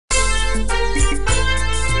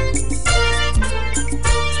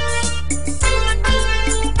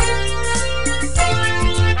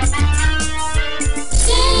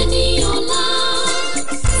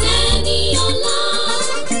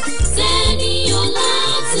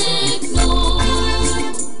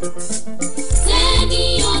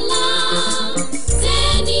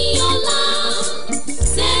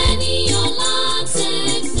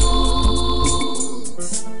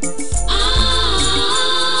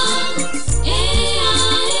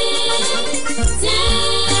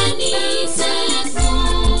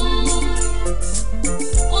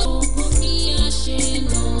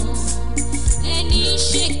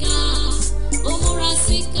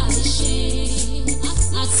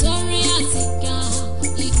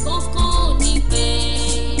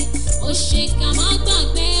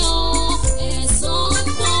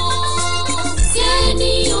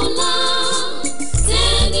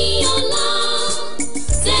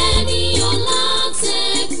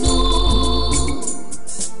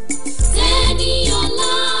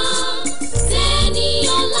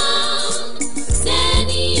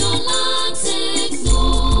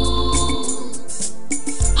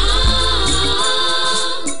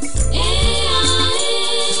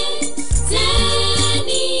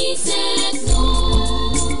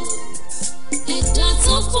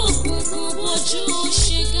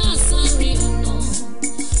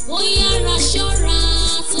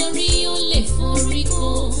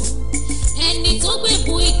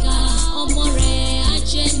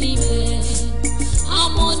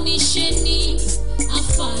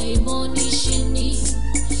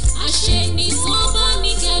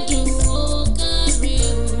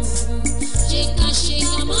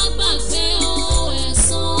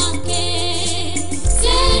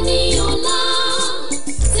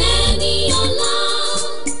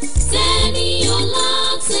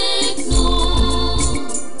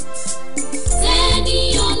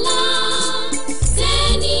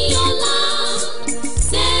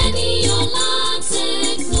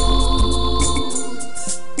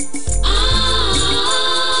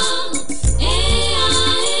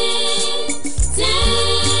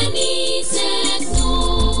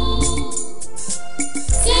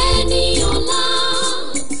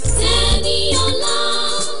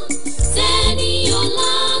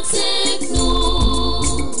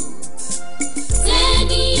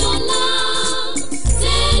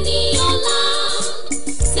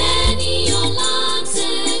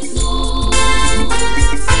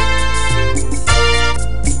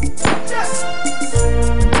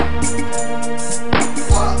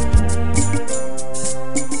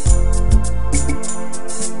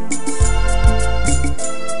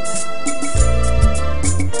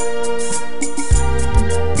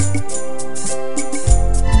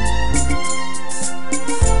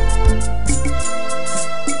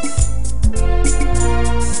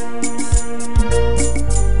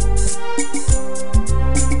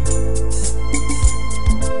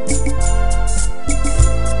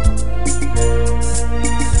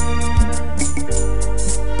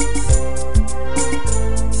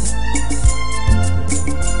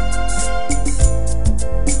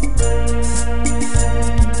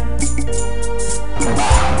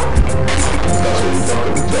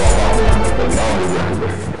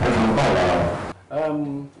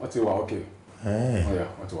What you are okay? Yeah,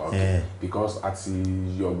 what you are okay? Because at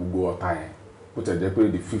your Google time, but I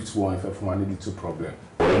the fifth one if I need two problem.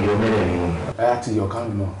 At your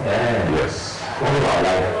account no. Yes.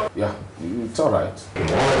 Yeah, it's all right.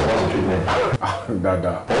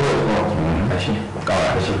 Dada.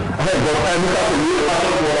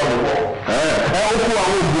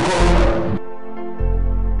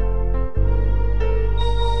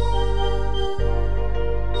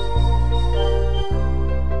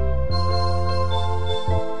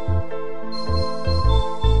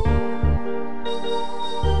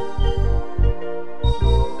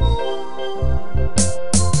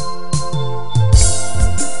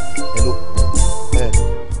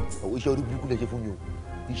 Iṣẹ́ orí burúkú lè ṣe fún mi o.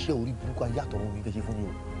 Iṣẹ́ orí burúkú ayé àtọ̀run mi lè ṣe fún mi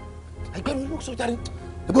o. Ẹgbẹ́ mi ló sọ jáde.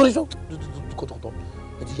 Ẹgbẹ́ mi sọ kọ̀tọ̀kọ̀tọ̀.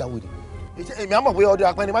 Ẹ ti yáwó de. Èmi á mọ̀ pé ọdẹ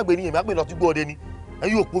apẹ́ni má gbé ní èmi á pè lọ sí gbọ́ ọdẹ ni.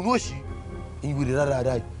 Ẹ̀yin òpó ní òṣì. Ẹ̀yin wèrè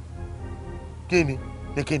dáadáa yìí. Kéènì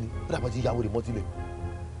ní kéènì. Ó dàgbà ti yáwó de mọ́tílẹ̀.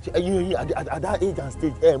 Ẹ̀yin at that age and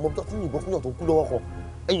stage ẹ̀ mọ̀ bí wọ́n ti yìnbọn fún yàn tó kú lọ́wọ́ kan.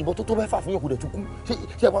 Ẹ̀yin ìbọn tó mẹ́fà fún yàn kò dẹ̀ tún kú.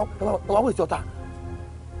 Ṣé ẹ máa wé sí ọ̀tá?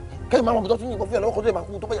 Kẹ́yìn máa mọ̀ bí wọ́n ti yìnbọn fún yàn lọ́wọ́ kan tó ẹ̀ máa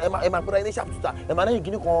kú tó ẹ̀ máa gbéra yín ní ṣàpùtà ẹ̀ máa lẹ́yìn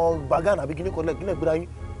kíní kan gbàgán àbí kíní kan lẹ́gbẹ̀ẹ́ gbéra yín.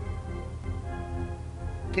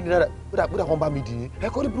 Kí ni dáadáa gbéra kan bá mi dì yín ẹ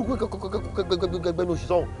kọ́ ní burúkú gbẹgbẹgbẹgbẹ ní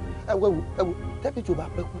òṣìṣẹ́ ọ̀hún ẹ wo tẹ́pì tí o bá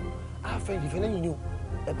pẹ́ kú àfẹ́ ìfẹ́ lẹ́yìn ni o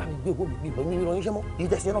ẹ bá mi gbé owó mi ìbọn mi ràn yín ṣẹ́ mọ́ èyí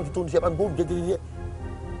tẹ̀sí náà ti tó ní ṣe bá mi gbó jẹjẹrẹ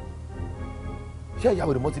ṣé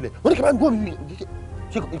ìyàwó rẹ̀ mọ́ tilẹ̀ wọ́n ní kí bá mi gbó mi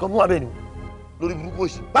ṣe nǹkan mú abẹ́ ni lórí burúkú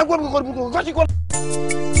òṣì bá gbó mi kọ́ burúkú kọ́ sí kọ́.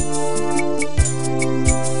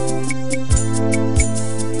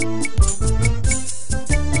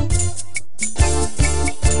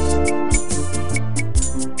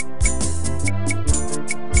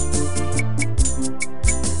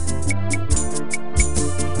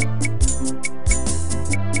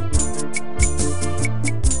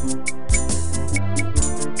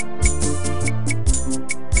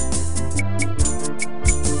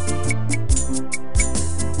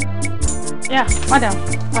 Yeah, madam.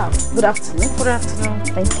 Good afternoon. Good afternoon.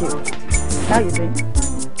 Thank you. How are you doing?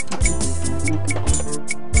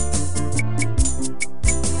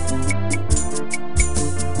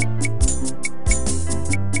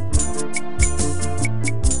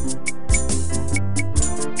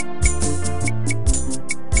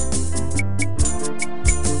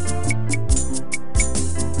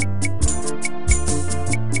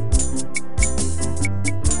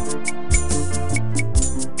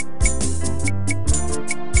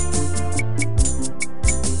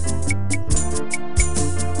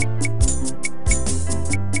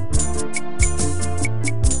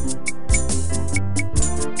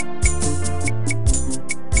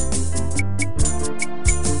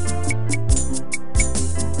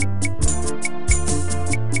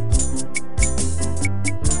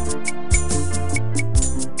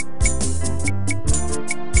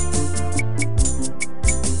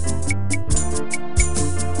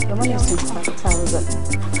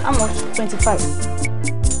 How much? 25.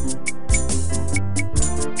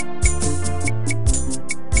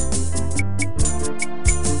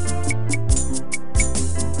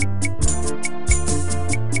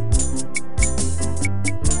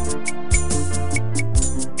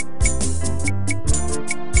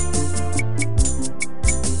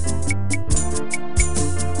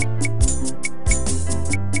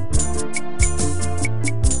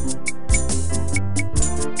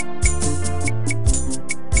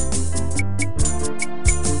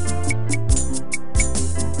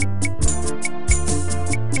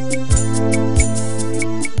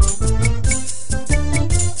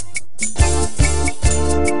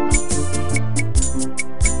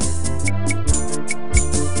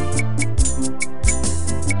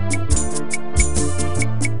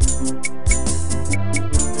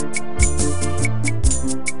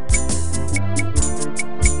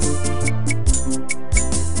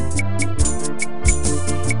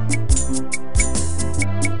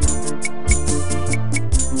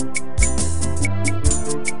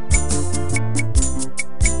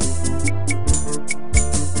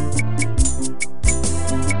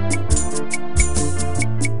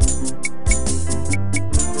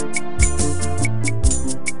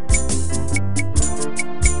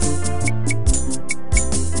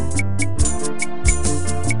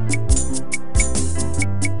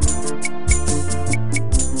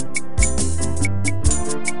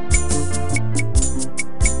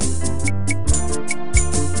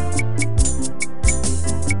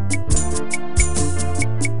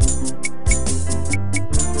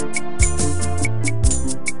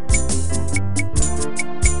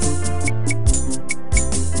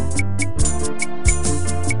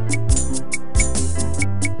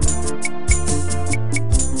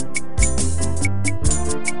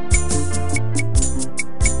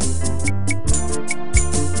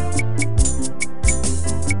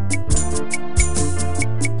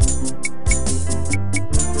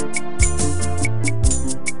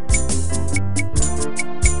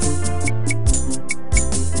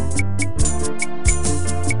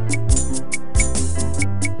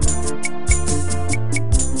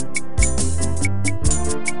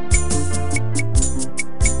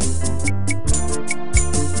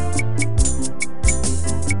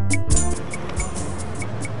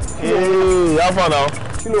 fà náà.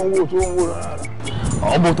 Kí ló ń wò tó ń wò rárá?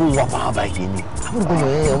 Ọmọ tó wà power bike ni. Àbúrò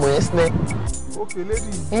ọmọ yẹn sinẹ́. Okay,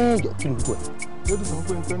 lady. Jọ kí ló ń kọ ẹ? Lady sọ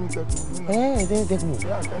pé TENI Techno. TENI Techno.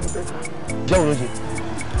 Yeah, TENI Techno. Jẹ́wọ́n ló ṣe.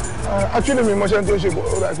 Actually, mi mọ̀ṣẹ́ tí ó ṣe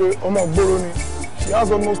ọmọ ògbóró ni. She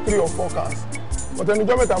has almost 3 or 4 cars. But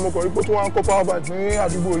ẹnìjọ́ mẹ́ta mo kọ̀ rí pé tí wọ́n á kó power bike ní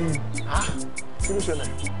àdúgbò yìí. Kí ló ṣẹlẹ̀?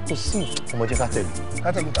 Kò sí. Ọmọ jẹ́ ká tẹ̀lé.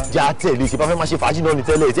 Ká tẹ̀lé ta. Já tẹ̀lé, ṣe bá fẹ́ máa ṣe fàájì náà ní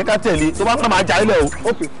tẹ́lẹ̀. Jẹ́ ká tẹ̀lé, tó bá fẹ́ máa já ilẹ̀ o.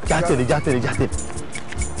 Okay. Já tẹ̀lé.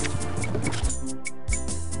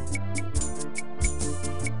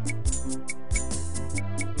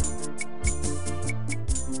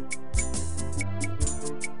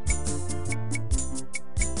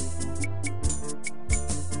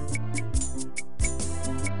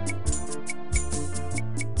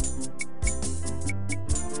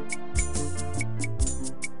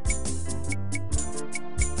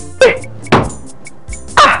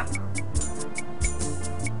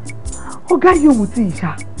 Ọ̀gá yóò mú tí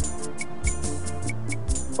ìṣá.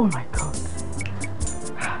 Oh my God.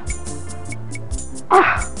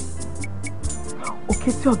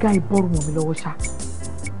 Òkè tí ọ̀gá ìbọ̀rù mọ̀ mi lọ́wọ́ ṣá.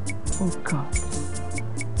 Oh God.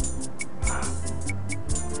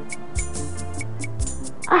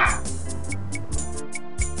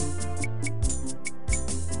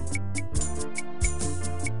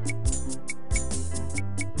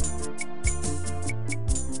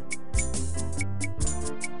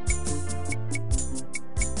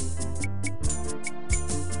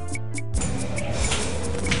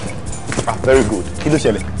 Very good. Kí ló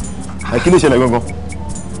ṣẹlẹ̀? Kí ló ṣẹlẹ̀ gangan?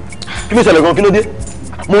 Kí ló dé?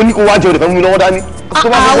 Mo ní kó wá jẹ òde fẹ́ mú mi lọ́wọ́ dání.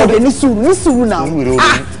 Òde ní sùúrù náà.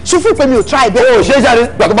 Ṣé fún pé mi ò try bẹ́ẹ̀? O ṣe jáde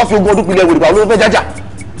gbà tó bá fi ogún ọdún pilẹ̀ wèrè pa olóòfẹ́ jájà.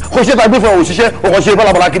 Kò ṣe ta gbé fún ọ òṣìṣẹ́ ọkọ̀ ṣe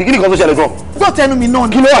bálabàlà kiri kí ni nǹkan tó ṣẹlẹ̀ gan? Gbọ́ tẹnu mi náà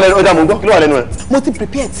ni. Kí ló wà lẹ́nu ọjà mò ń gbọ́? Kí ló wà lẹ́nu ẹ? Mo ti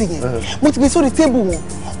prepare tea yẹn. Mo ti gbé sórí table wọn.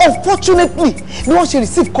 Unfortunately, bí wọ́n ṣe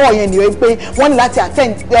receive call yẹn nìyẹn pé wọ́n ní láti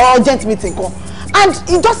attend urgent meeting kan. And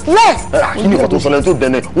he just left. Kí ni nǹkan tó sọ lẹ́nu tó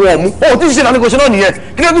dẹ̀nẹ̀ wọ́n mú? O ti ṣiṣẹ́ lánàá náà nìyẹn.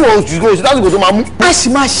 Kí ló dé wọ́n oṣù lásìkò tó máa mú? A sì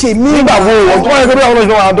máa ṣe mí. Nígbà wo ọ̀n tó wáyé pé bí àwọn ọlọ́sìn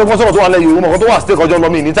náà àdọ́gbọ́n sọ̀rọ̀ tó wà lẹ́yìn òun mọ̀kàn tó wà stake ọjọ́ lọ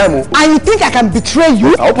mí ní táìmù. And you think I can betray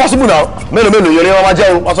you? How possible now? Mélòó yẹn ni wọ́n máa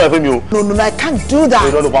jẹ́ o, wọ́n sọ ẹ̀fẹ́ mi o. No, I can't do that.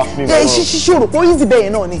 Ṣíṣe òrò pé ó easy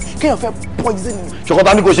bẹ́ẹ̀ náà ni kéèyàn fẹ́ poison me.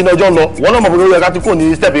 Ṣọkọ́ta ní kò ṣe ní ọjọ́ ń lọ, wọ́n náà mọ̀ pé lórí ẹ̀ka tí kò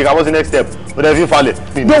ní step yìí ká bọ́ sí next step, ó dẹ̀ fi falẹ̀.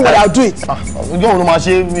 Don't worry, I'll do it. Ọjọ́ òun ló máa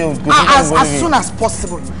ṣe mí o. As soon as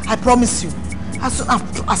possible, I promise you. As soon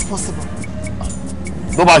as possible.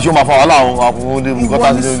 Tó bá ṣe ó máa fa wàhálà àwọn àkókò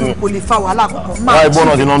ìwọ ní sùn kò lè fa wàhálà kankan máa jí ìbọn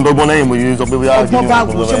náà ti lọ ń dọ́gbọ́n lẹ́yìn mo yìí sọ pé bóyá ọgbọ́n bá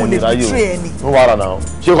gùn ṣé mo lè betray ẹni. ó wà rà náà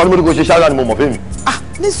ṣé ọkọ ní mo ní kò ṣe ṣáájú ni mo mọ̀ fẹ́mi.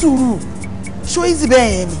 Ní sùúrù ṣó easy bẹ́ẹ̀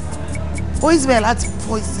yẹn ni ó easy bẹ́ẹ̀ láti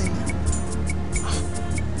poison ni.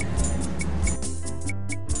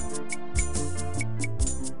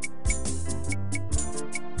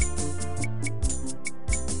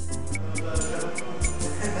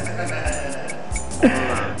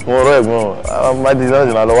 mo rọ ẹ̀gbọ́n àwọn májèlé náà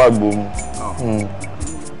sì máa lọ wá gbòmù.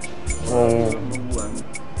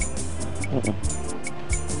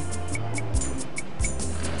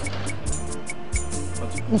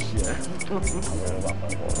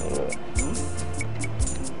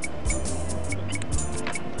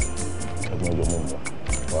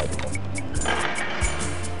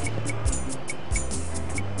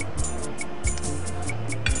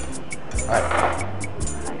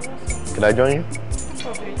 Can I join you?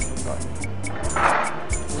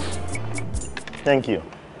 Thank you.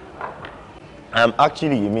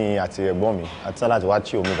 Actually, me at Bomi, I tell her to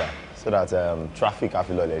watch you move so that traffic I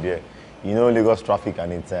feel like there. You know Lagos traffic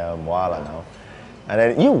and it's Moala now. And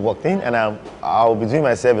then you walked in and I'll be doing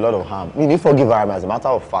myself a lot of harm. I mean, you forgive her as a matter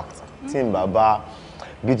of fact. Tim Baba,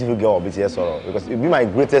 beautiful girl, BTS Soro, because it'll be my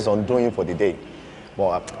greatest undoing for the day.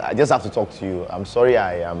 But I just have to talk to you. I'm sorry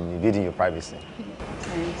I am invading your privacy.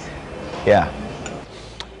 Thanks. Yeah.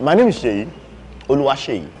 My name is Sheyi, Oluwa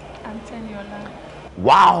Sheyi. I'm Teniola.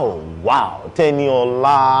 Wow,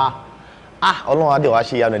 Teniola. Ọlọ́run adé wa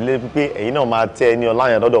ṣe ìyanu ilé pípé ẹ̀yin náà máa Teniola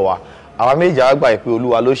yẹn lọ́dọ̀ wa. Àwa méjì àgbà ìpè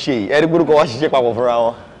Olúwa ló ṣe yìí. Ẹ̀rí gbórúkọ wa ṣiṣẹ́ papọ̀ fúnra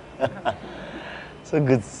wọn. So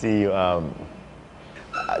good to see you.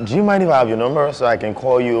 Do you mind if I have your number so I can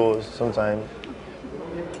call you sometime?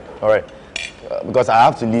 All right. Because I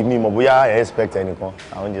have to leave me, Mobuya, I expect anything.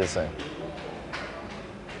 I won't just say.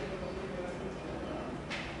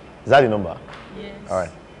 Is that the number? Yes. All right.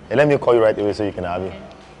 Hey, let me call you right away so you can have me.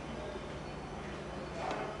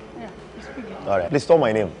 Yeah, it's speaking. All right. Please store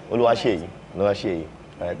my name. Oluwaseyi. Oluwaseyi.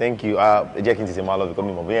 All right. Thank you. Jack into say my love because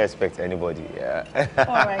me Mobuya expect anybody. Yeah. All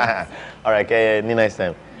right. All right. Okay. Nice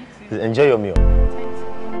time. Enjoy your meal.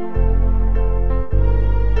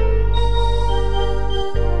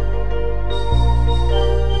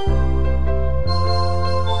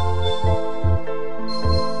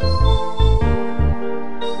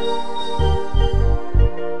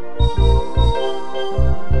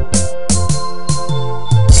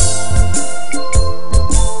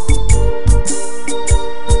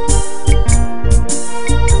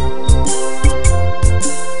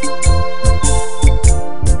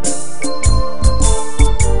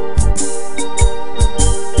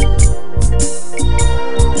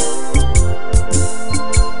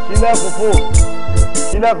 Ṣílẹ̀kùn fún.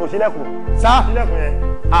 Ṣílẹ̀kùn. Sá. Ṣílẹ̀kùn yẹn.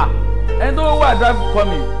 Ah. Ẹni tó wà drive call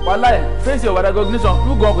me. Wàhálà ẹ̀ face your recognition.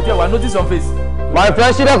 You go kò tiẹ̀ wà notice on face. My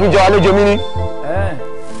friend ṣílẹ̀kùn jọ àlejò mi ni.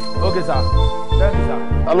 Okay sir. Thank you sir.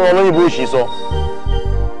 Alọ́ olóyìnbó òṣì sọ.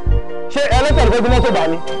 Ṣé ẹlẹ́tẹ̀ẹ́ ló fẹ́ gbé mọ́tò bá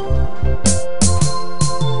ní?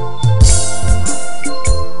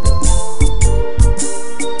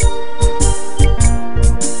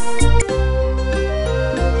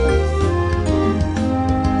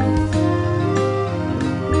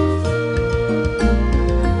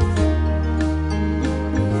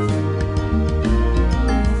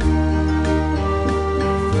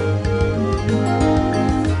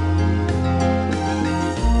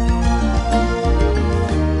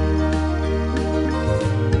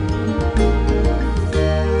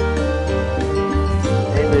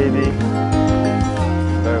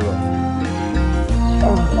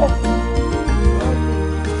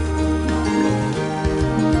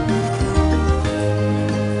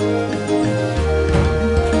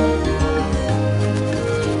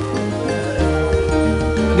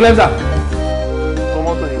 Glenza.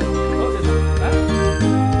 Tomato yìí.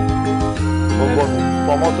 Ọgbọ́n mi,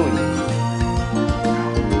 tomato yìí.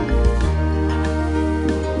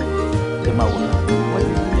 Ẹ máa wò ó. Wọ́n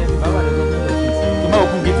ti ní ẹni bàbá rẹ̀ lọ́dún tó fi sí. Tó máa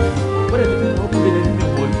okun géètì. Wọ́n lè ní okun géètì nínú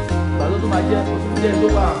ìwọ̀ yìí. Ìgbàlódé tó máa jẹ́ oṣù díẹ̀ tó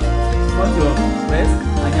wà front your breast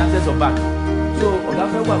and your chest or back. So ọ̀gá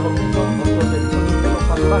fẹ́ wà combination of toilet tó ní fẹ́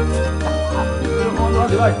ọ̀pá back. Wọ́n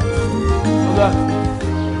ti báyìí. Ọ̀gá.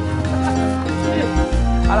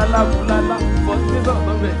 Alala bulala bọ tí bẹ́ẹ̀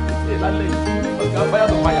bọ̀ bẹ́ẹ̀ ṣe lálẹ́ yìí ọ̀gá báyà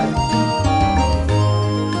tó báyà ni.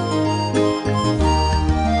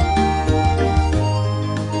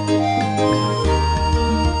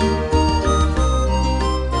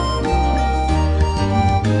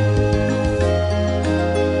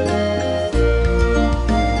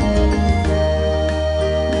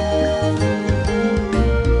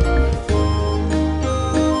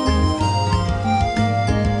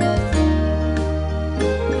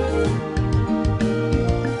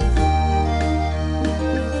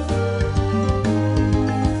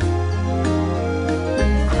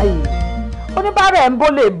 ẹ̀ ń bó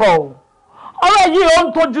lè bọ̀ o ọ̀rọ̀ yìí ó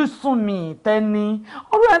ń tójú sún mi Tẹ́ni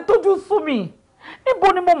ọ̀rọ̀ ẹ̀ ń tójú sún mi níbo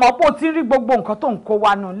ni mo mọ̀ pé o ti rí gbogbo nǹkan tó ń kó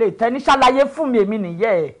wa nù lè Tẹ́ni ṣàlàyé fún mi èmi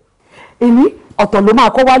nìyẹn ẹ̀ èmi ọ̀tọ̀ ló máa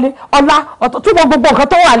kó wálé ọ̀la ọ̀tọ̀ túbọ̀ gbogbo nǹkan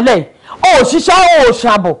tó wà lẹ̀ o ò ṣiṣẹ́ o ò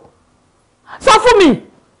ṣàbọ̀ sọ fún mi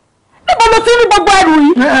níbo ló ti rí gbogbo ẹrù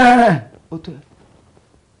yìí. ó tẹ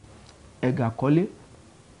ẹ̀gà kọ́lé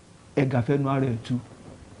ẹ̀gà fẹnu ara ẹ̀ tú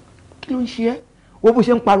kí ló ń ṣe ẹ́ wo bó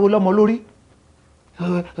ṣe ń pariwo lọ́mọ lórí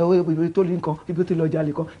ibi tó lè nǹkan ibi tó lè ọjà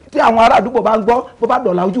lè kan tí àwọn ará àdúgbò bá ń gbọ́ bó bá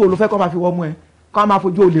dọ̀la ojú wo ló fẹ́ kọ́ máa fi wọ́ mú ẹ kọ́ máa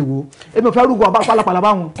fojú olè wò èmi ò fẹ́ rúgbọ́ ọba pálapàla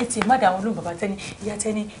báwọn. ẹ tiẹ̀ má dà wọn lóhùn bàbá Tẹ́ni ìyá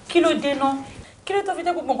Tẹ́ni kí ló dé náà kí ló tó fi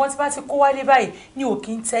dé gbogbo nǹkan tí bá ti kó wálé báyìí ni ò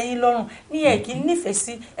kí ń tẹ́yìn lọ́rùn ní ẹ̀ kí ń nífẹ̀ẹ́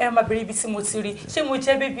sí ẹ máa bèrè ibi tí mo ti rí ṣé mo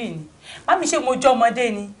jẹ́ bébì ni màmí ṣé mo jẹ́ ọmọdé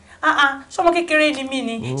ni ṣọmọ kékeré ni mí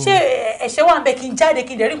ni ṣé ẹ̀ṣẹ̀ wà ń bẹ kí n jáde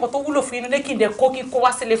kí n dẹ̀ rí nǹkan tó wúlò fún yín nílé kí n dẹ̀ kó kí n kó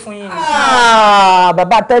wá sílé fún yín.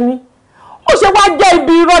 bàbá Tẹ́ni ó ṣe wá jẹ́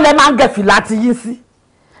ibi irọ́ lẹ máa ń gẹ̀fì láti yín sí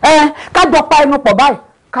ká jọ pa ẹnu pọ̀ báyìí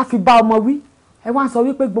ká fi bá ọmọ wí ẹ wá ń sọ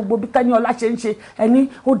wípé gbogbo bí Tẹ́ni ọlá ṣe ń ṣe ẹni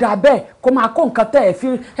ó dà bẹ́ẹ̀ kó máa kó nǹkan tẹ́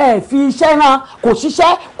ẹ fi iṣẹ́ hàn kò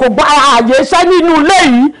ṣiṣẹ́ kò gba ààyè iṣẹ́ nínú ilé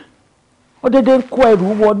yìí ó dédé ń kó ẹrù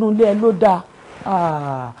wọnú ilé ẹ ló dáa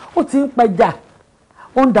ó ti ń pẹja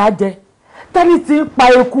ó ń dà á jẹ Tẹ́ni ti ń pa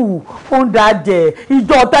eku ó ń dà á jẹ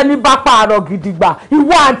ìjọ Tẹ́ni bá pààrọ̀ gidigba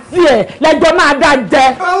ìwọ àti ẹ̀ lẹ́jọ́ máa dà jẹ.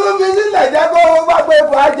 owó mi sílẹ̀ jẹ́ kó bá gbé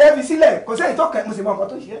epo ajẹ́ mi sílẹ̀ kò sẹ́yìn tó kẹ́ mo sì mọ nǹkan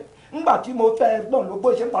tó ṣe ńgbà tí mo fẹ́ gbọ́n ló bó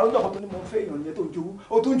ṣe ń parọ́ ìjọba tó ní mo fẹ́ èèyàn yẹn tó jowú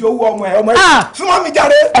o tún jowú ọmọ ẹ̀ súnmọ́ mi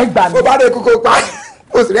jáde o bá rẹ̀ kókó pa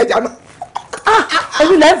o sì rẹ̀ jà náà.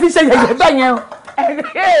 èmi lẹ́ fi ṣe yẹ̀yẹ́ bẹ́ẹ̀ yẹn o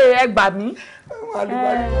ẹ gbà mí.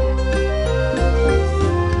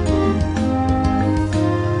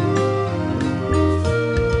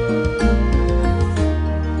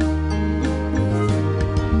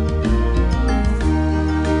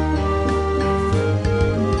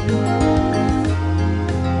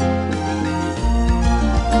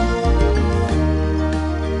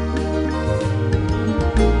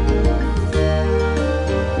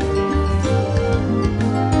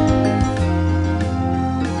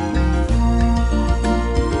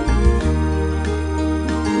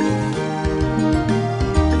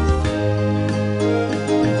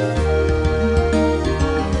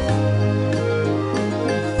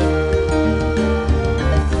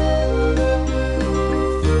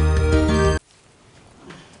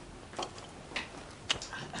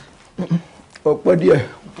 ọ̀pọ̀ díẹ̀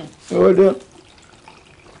ọwọ́ dẹ́.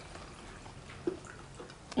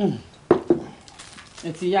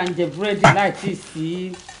 ẹ ti yá ń jẹ búrẹ́dì láì tí ì sí.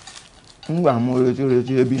 Ngbà mo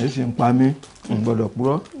retí ebi yẹn sì ń pa mí n gbọ́dọ̀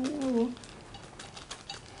purọ́.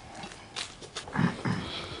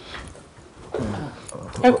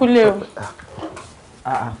 Ẹ kúlé o.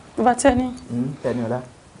 Bàbá Tẹ́ni. Tẹ́ni ọlá.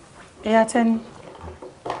 Ìyá Tẹ́ni.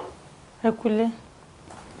 Ẹ kúlé.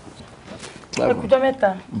 Ẹ kújọ́ mẹ́ta.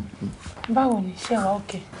 Báwo ni ṣé wà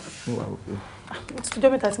òkè? Mo wà òkè. Kújọ́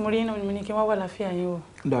mẹ́ta tí mo rí iná mi ní kí wọ́n wà láfíà yín o.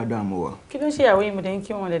 Dáadáa mo wà. Kí ló ń ṣe ìyàwó yìí mo dẹ̀ ń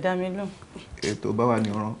kí wọn lè dá mi lóhùn. Ètò bá wà ní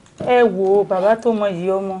ọ̀ràn. Ẹ wo bàbá tó mọ yìí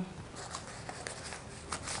ọmọ.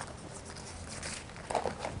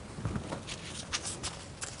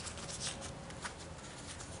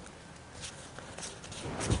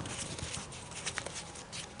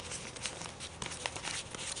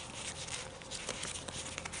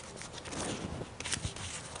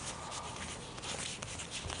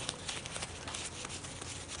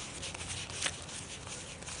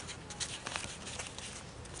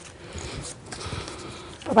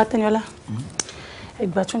 Bàbá Tẹ́niọlá, ẹ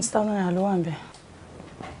gba 20,000 naira ló wà ńbẹ̀.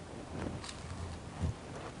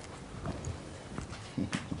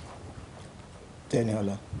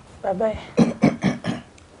 Tẹ́niọlá. Bàbá ẹ̀.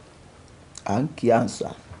 À ń kí àǹsà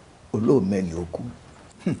olóòmẹ́ni okú.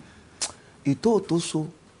 Ìtò tó so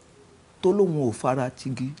tó lóun ò fara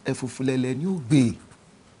tigi ẹ̀fùfùlẹ̀lẹ̀ ní ògbé.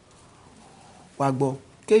 Wá gbọ́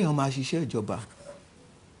kéèyàn máa ṣiṣẹ́ ìjọba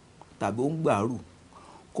tàbí ó ń gbàrú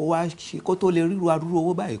kó wá ṣe kó tó lè ríru arúrú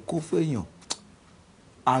owó báyìí kó fẹ́yàn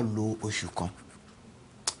á lo oṣù kan.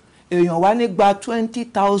 Èèyàn wá ní gba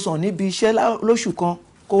 20,000 níbi iṣẹ́ lóṣù kan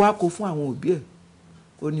kó wá kó fún àwọn òbí ẹ̀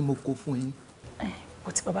ó ní mo kó fún yín.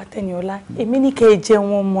 Ó ti bàbá Tẹ́niọlá èmi ní kẹ́ ẹ jẹ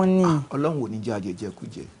wọn mọ ni. Ọlọ́run ò ní jẹ́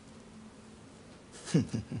àjẹjẹkújẹ.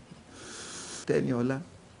 Tẹ́niọlá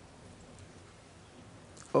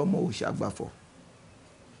ọmọ òṣàgbàfọ̀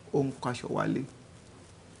ó ń kaṣọ wálé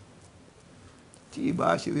tí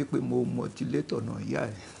ìbá ṣe wípé mo mọ̀ tí létọ̀nà ìyá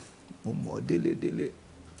ẹ̀ mo mọ̀ délédélé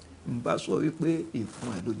n bá sọ wípé ìfun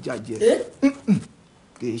ẹ̀ ló jájẹ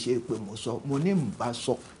kì í ṣe pé mo sọ mo ní n bá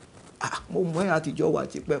sọ mo mọ̀ ẹ́ àtijọ́ wà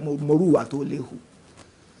tipẹ́ mo mọ̀rúwà tó léwu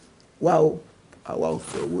wá o àwa ò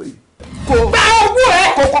fẹ́ owó yìí. Kò gba owó ẹ.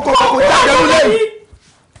 Kò jáde nílé yìí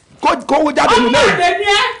kò owó jáde nílé yìí. Ọmọ àdéni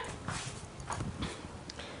ẹ.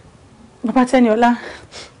 Bàbá Tẹ́niọlá,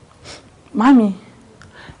 màmí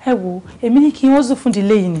ẹ wò èmi ní kí n wọ́n zù fún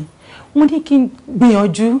ìdílé yìí ni wọ́n ní kí n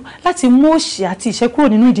gbìyànjú láti mú òṣì àti ìṣẹ́ kúrò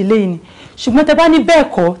nínú ìdílé yìí ni ṣùgbọ́n tẹ bá ní bẹ́ẹ̀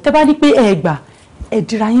kọ́ tẹ bá ní pé ẹ gbà ẹ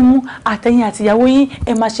dira yín mú àtẹ̀yìn àti ìyàwó yín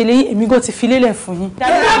ẹ máa ṣe léyìn èmi gan ti fi lélẹ̀ fún yín.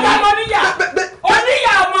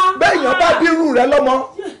 Oníyà ọmọ. Bẹ́ẹ̀yàn bá bírù rẹ lọ́mọ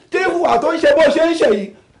tí ìhùwà tó ń ṣe bó ṣe ń ṣe yìí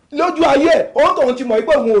lójú ayé òun tóun ti mọ̀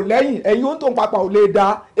pé òun ò lẹ́yìn ẹ̀yìn òun tóun papà ò lè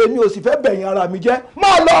da èmi ò sì fẹ́ bẹ̀yìn ara mi jẹ́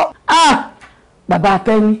máa lọ. Bàbá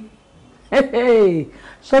Tẹ́ni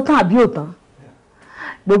sọ́tàn àbí òtán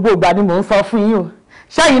gbogbo ìgbà ni mò ń sọ fún yín o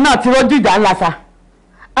ṣẹ́yìn náà ti rọ́jú ìjà ńlá sa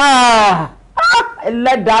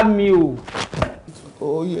ẹlẹ́dàá mi o.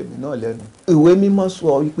 Ó yé mi náà lẹ́nu. Ìwé mímọ́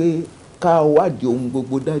sọ wípé ká wádìí ohun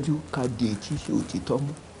gbogbo dájú ká di etí ṣe òtítọ́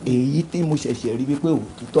mú èyí tí mo ṣẹ̀ṣẹ̀ rí wípé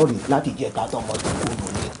òtítọ́ rèé láti jẹ́ ká tọmọ tó kó nù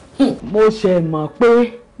ní. Mo ṣe mọ̀ pé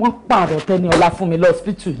wọ́n pààrọ̀ Tẹ́niọlá fún mi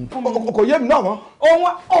lọ́sibítù ni. Kò yé mi náà mọ́.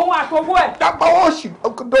 Ohun àtọwọ́ ẹ̀. Dápá ó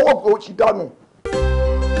sì dánù.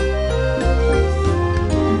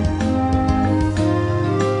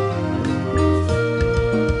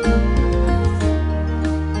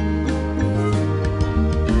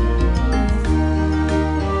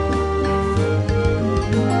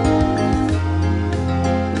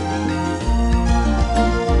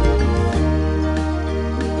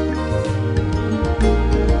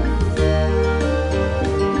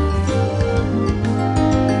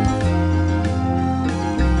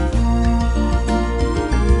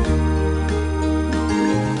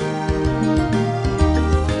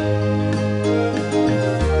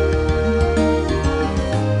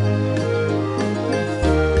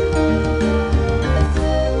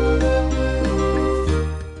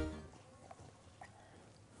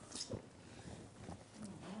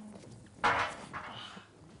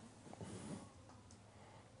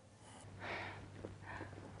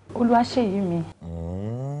 Olúwaṣeyìí mi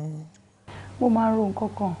mo máa ń ro nǹkan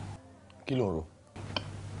kan. Kí ló ń rò?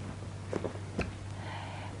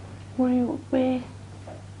 Mo rí i pé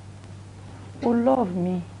o love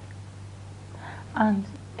me and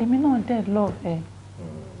èmi náà dẹ̀ love ẹ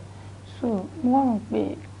so mo wá rò pé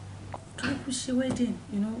ká kú ṣe wedding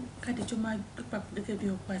kádẹjọ́ máa gbé papọ̀ gẹ́gẹ́ bí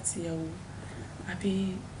ọkọ àti ìyàwó àbí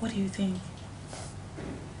what do you think?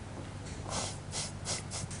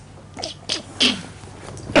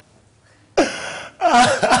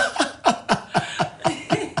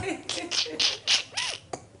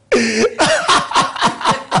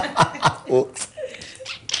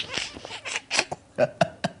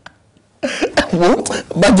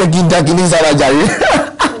 jẹ́ kí n dá kíní sára jàre.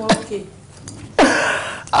 Okay.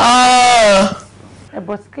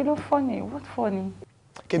 But kí ló funny? What funny?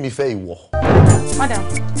 Kémi fẹ́ ìwọ. Madam,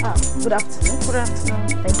 good afternoon. Good afternoon.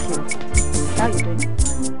 Thank you. How are you doing?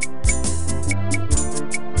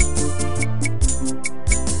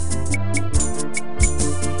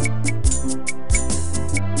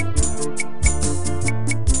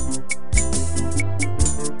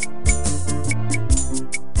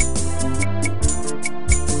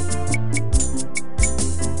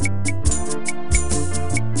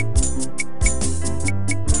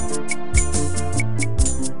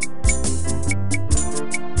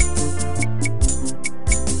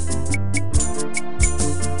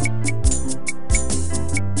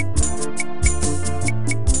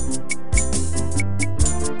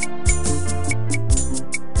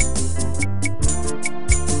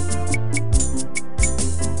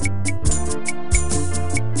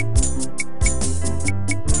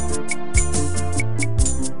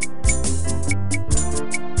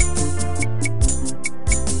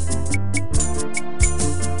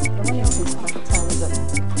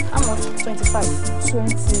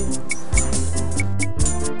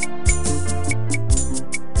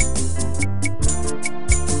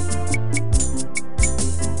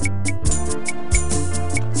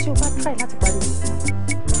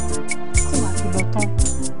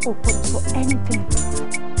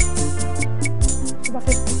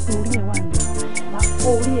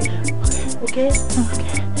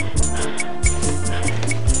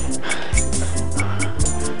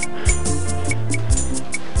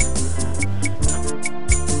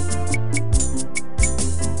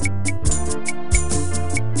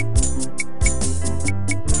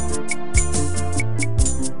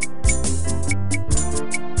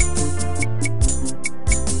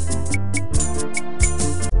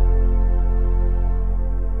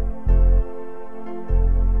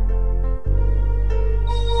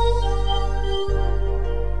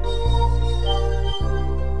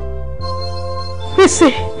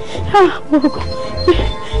 Esse. Bogo.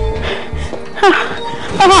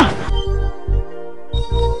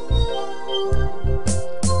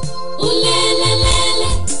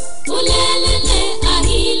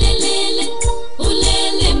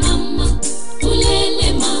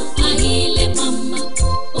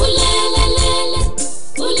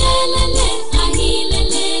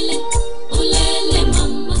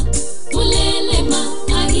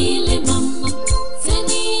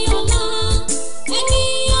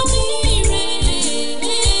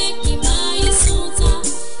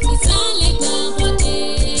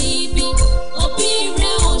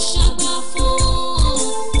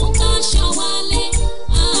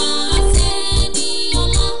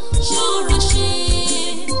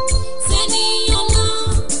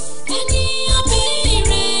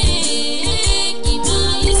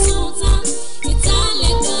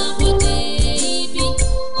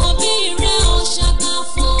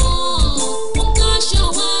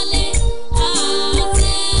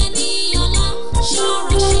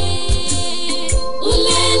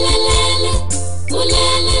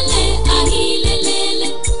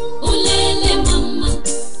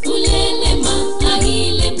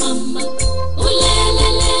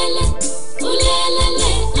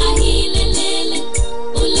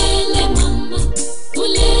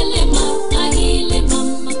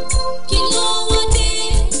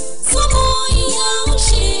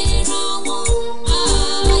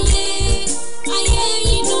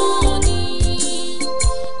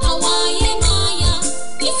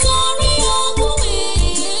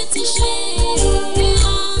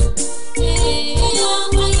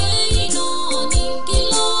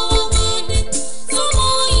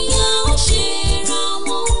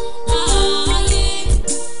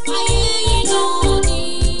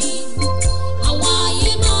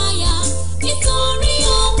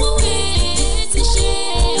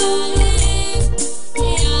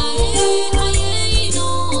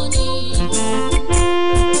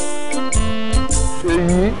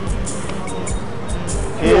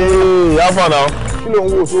 fà náà. Kí ló ń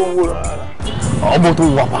wò tó ń wò rárá? Ọmọ tó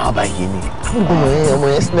wà pa báyìí ni. Ọmọ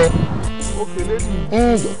yẹn sinẹ́. Ó kélé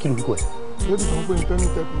ní. Jọ kí ló dúkọ ẹ̀? Lórí kan pé Femi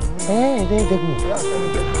Tẹ́kùn. Femi Tẹ́kùn.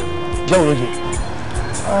 Jẹ́wọ̀n ló jẹ.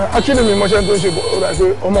 Actually mi mọṣẹ́ tó ń ṣe ó dà pé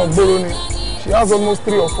ọmọ ògbóró ni. She has almost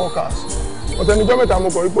 3 or 4 cars. Ọ̀tẹ̀nijọ́ mẹ́ta mo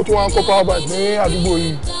kọ̀ rí pé tí wọ́n á kó power bike ní àdúgbò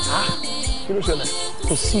yìí. Kí ló ṣẹlẹ̀?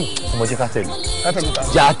 Kò sí ọmọ jẹ́ ká tẹ̀lé.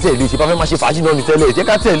 Já tẹ̀lé ṣe bá fẹ́ máa ṣe fàájì náà ní tẹ́lẹ̀ jẹ́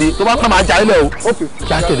ká tẹ̀lé tó bá fẹ́ máa já ilẹ̀ o.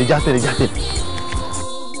 Já tẹ̀lé já tẹ̀lé já tẹ̀lé.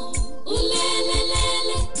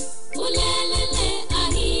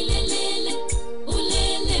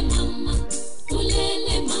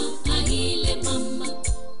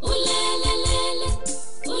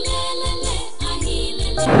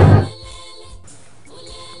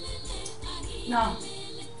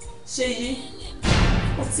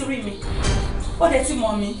 ó ti rí mi ó dẹ̀ ti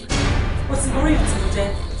mọ̀ mi ó ti borí ìyàn tí mo jẹ́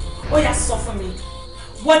ó yá sọ fún mi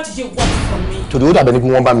what do you want from me. tòdì ó dàbẹ̀ ni kí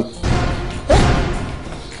wọ́n bá mi.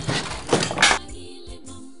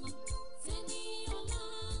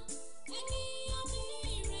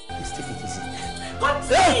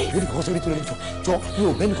 Really kọ́kọ́ sórí tó lórí jọ mi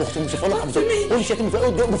ò bẹ́ẹ̀ mi kọ́kọ́ tó mi sọ fọ́lọ́ àmì sọ ó ní iṣẹ́ tí mo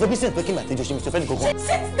fẹ́ bí sẹ́yìn pé kí n àtẹ́jọ́ ṣe mi sọ fẹ́ ní kọ́kọ́.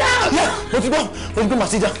 Sit down. mo ti gbọ́ màá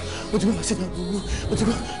sí dá mo ti gbọ́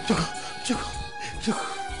jókòó.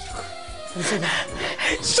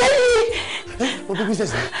 ṣé o bí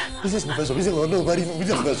business mo fẹ́ sọ business mo náà bá rí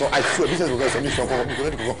business mo fẹ́ sọ I swear business mo fẹ́ sọ mi sọ kọ́kọ́ mi kò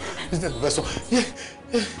fẹ́ ní kọ́kọ́ business mo fẹ́ sọ.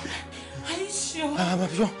 Are you sure?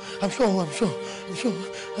 I'm sure mi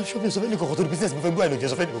ò sọ fẹ́ ní kọ́kọ́ tó ní business mo fẹ́ gbọ́ àìlòjẹ́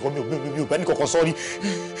sọ fẹ́ ní kọ́kọ́ mi ò bá ní kọ́kọ́ sọ́ọ́rí.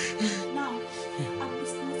 Now, I'm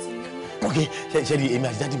listening to you. Okay, ṣe rí èmi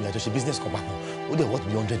àti dáàdì mi àjọ ṣe business kan papọ̀ ó dẹ̀ worth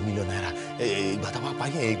bí 100 million naira ìgbà tá a bá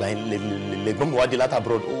parí ẹ̀ ìgbà lẹ́gbọ́n mi wá dé láti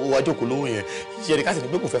abroad ó wá jókòó lówó yẹn ṣe rí káṣí ni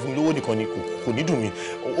pé kò fẹ́ fún mi lówó nìkan ni kò ní dùn mí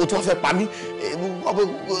ó tún wá fẹ́ pa mí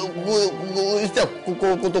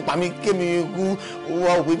kó tó pa mí kémi kú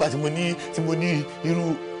wá òpin ìgbà tí mo ní irú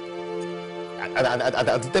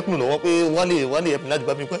àti tẹ́kùn lọ́wọ́ pé wọ́n lè ẹ̀pìn láti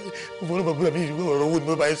bá mi pẹ́ fún olóògbé mi ìṣòro ọ̀rọ̀ owó ni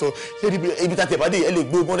mo bá yín sọ ṣé ibi tá a tẹ̀ bá dé ẹ lè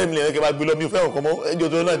gbé 100 million ẹ̀kẹ́ bá gbé lọ mi ò fẹ́ ọ̀kan mọ́ ẹjọ́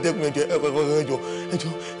tó náà tẹ́kùn ẹjọ́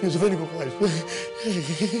mi ò sọ fẹ́ ní kọ́kọ́ àìsí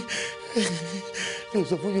mi ò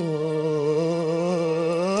sọ fún yàn.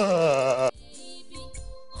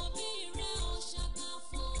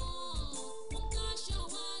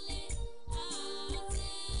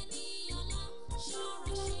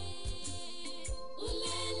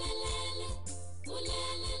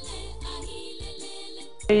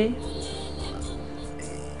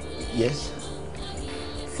 Yes.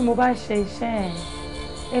 Tí mo bá ṣe iṣẹ́ ẹ̀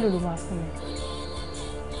èlò ló máa fún mi.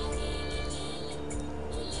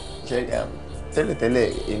 Tẹ́lẹ̀tẹ́lẹ̀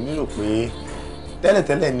èmi rò pé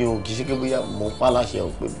tẹ́lẹ̀tẹ́lẹ̀ ni o kì í ṣe pé bóyá mo pa láṣẹ o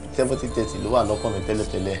pé 70-30 ló wà lọ́kàn mi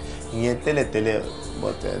tẹ́lẹ̀tẹ́lẹ̀ ìyẹn tẹ́lẹ̀tẹ́lẹ̀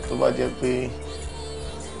but tó bá jẹ́ pé.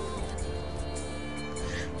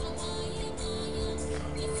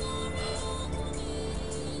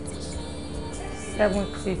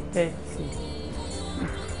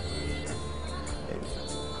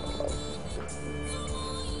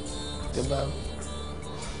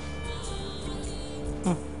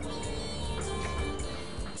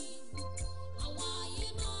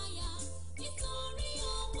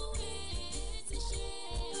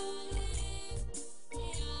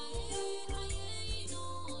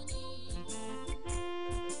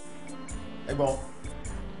 Ẹ̀gbọ́n.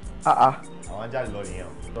 Àwọn jáde lọ nìyẹn.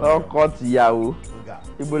 Lọ́kọ̀ tìyàwó.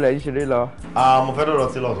 Ibo lẹ̀ ń ṣeré lọ. Mo fẹ́ lọ́dọ̀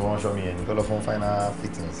tailor tó wọ́n ṣọ́ mi yẹn ní fẹ́ lọ fún final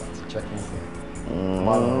fittings àti checking thing.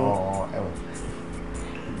 Wọ́n á lọ rán ẹ̀wọ̀n.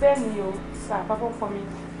 Bẹ́ẹ̀ ni o, sà àpapọ̀ kọ mi,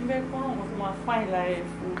 ń bẹ́ kọ́ ọ̀hún tó máa fáìn lára ẹ̀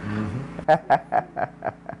fún.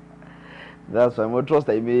 That's why mo trust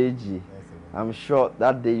méjì. I'm sure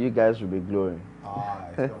that day you guys will be glowing.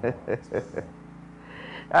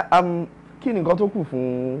 Kí ni nǹkan tó kù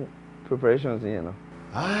fún preparations yẹn náà?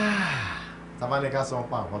 Tábà ní ká sọ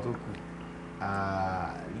nípa nǹkan tó kù.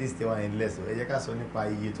 List wa in less ẹ jẹ́ ká sọ nípa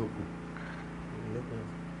iye tó kù.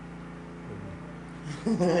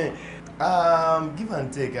 Give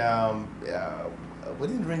and take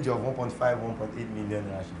within the range of 1.5-1.8 million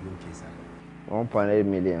naira should be okay, sir. 1.8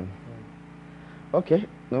 million. Okay,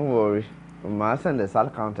 don't worry. I'll send the sal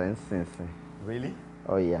counter in since. Really?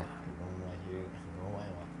 Oh yeah.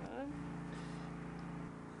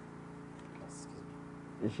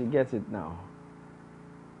 You should get it now.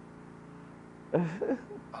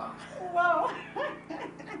 Wow.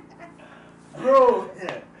 Bro.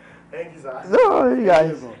 Thank you, sir. No, you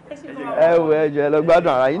guys. Well, gbádùn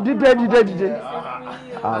ara yín. Dìde.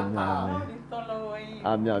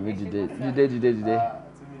 Àmín, dìde.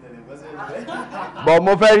 But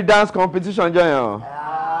mo fẹ́ rí dance competition jọ yẹn.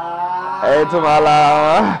 Ẹ tún máa la.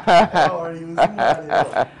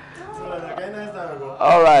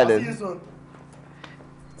 All right then.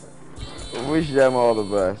 Wish them all the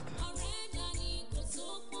best.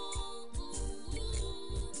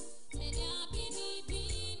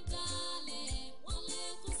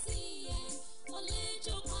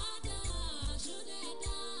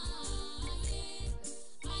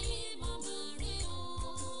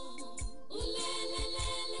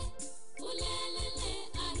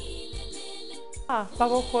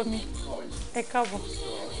 Bàbá ọkọ mi, ẹ káàbọ̀,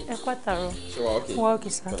 ẹ kú àtàárọ̀. Ṣé wàá okay? Wàá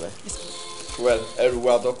okay, sir. Well, ẹrù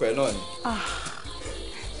wa àtọkọ ẹ náà ni.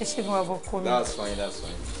 Ẹ ṣe gan bàbá ọkọ mi. That's fine.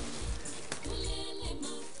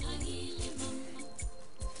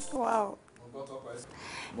 Wow.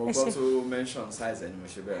 Mo gbọ́ tó mention size ẹni mo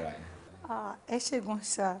ṣe bẹ̀rẹ̀ ayé. Ẹ ṣe gan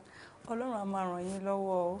sir. Ọlọ́run á máa ràn yín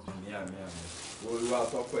lọ́wọ́ o. Àmín. Olúwa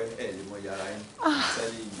tọ́pẹ́ ẹ̀ lè mọ yàrá yín.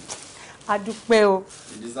 Tẹ́lẹ̀ yìí. A dúpẹ́ o.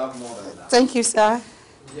 You deserve more than that. Thank you, sir.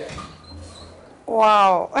 Yeah.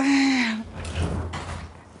 Wow.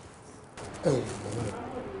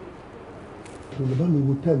 Bàbá mi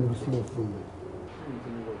wo táìmù ló sílẹ̀ fún mi.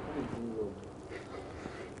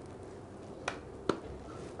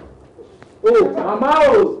 Oh, mama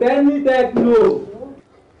o, TENI techno.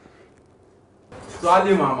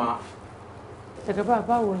 Sorry, mama. Jagaba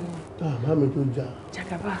báwo ni? Màmá mi tó já.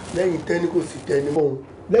 Jagaba. Lẹ́yìn TENI kò sí TENI mọ́.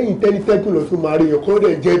 Lẹ́yìn TENI techno lọ tún máa rí yẹn kọ́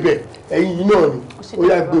dẹ̀ jẹ́ bẹ̀. Ẹ̀yin yìí náà ni. Ó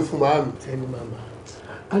yá gbé fún màmá mi. TENI màmá.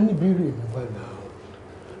 A ní bírè mi wà náà.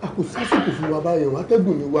 A kò sásìkò fún wa báyẹn.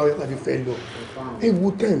 Atẹ́gùn ni wá wípé a ti fẹ́ lọ. Ẹ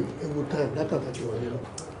wo time látàkà tí wọ́n ní lọ.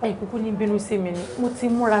 Ẹ kúkú ní bínú sí mi ni mo ti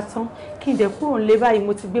múra tán kí n dẹ̀ kúrò nílé báyìí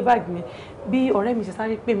mo ti gbé báàgì mi bí ọ̀rẹ́ mi ṣe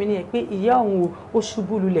sáré pè mí nìyẹn pé ìyá òun ó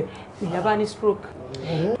ṣubú lulẹ̀ ìyá bá ní stroke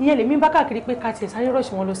ìyẹn lèmi bá káàkiri pé ká tiẹ̀ sáré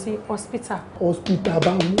rọ̀ṣì wọn lọ sí hospital. Hospital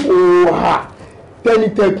bá wò ó TENI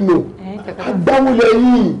techno agbáwọlẹ̀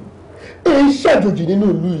yìí èyí ṣàjòjì nínú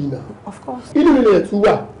ìlú yìí náà. Of course. Inú mi lè tún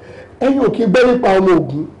wà ẹ̀yin òkè gbẹ́ nípa ọmọ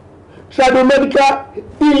Ògún Tradomedical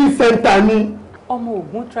Healing Center ni. Ọmọ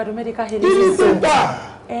Ògún Tradomedical Healing Center.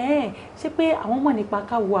 Ṣé pé àwọn mọ̀ nípa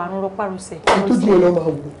ká wo àrùn rọpárọsẹ̀. Ìtọ́jú ẹ̀ lọ́ máa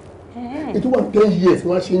wò. Ètò wà 10 years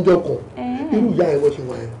wọ́n á ṣe ń jọ kan. Irú ìyá ẹ̀ wọ́n ṣe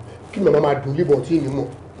wà ẹ̀ kí màmá máa dùn lébọn tí èmi mọ̀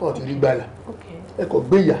fún ọ̀tí rí gbàlà. Ẹ kò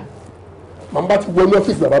gbé ìyá. Màmá bá ti wọ ní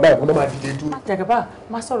ọ́fíìsì bàbá báyìí wọ́n máa dìde dúró. Jagaba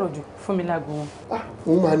má sọ̀rọ̀ jù fún mi láago wọn.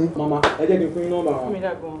 Òun máa ní. Mama, ẹ jẹ́ kí n fún yín nọ́mbà wọn. Fún mi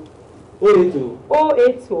láago wọn.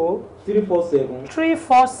 080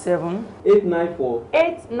 347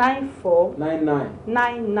 894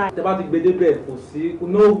 99. Tẹ́ bá ti gbé débẹ̀ kò sí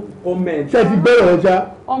no comment. Ṣé ti bẹ̀rẹ̀ ọjà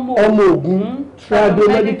ọmọ Ògún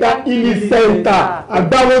Tradomedical Healing Center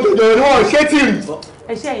àgbáwo tó jọ náà ṣé tì rí.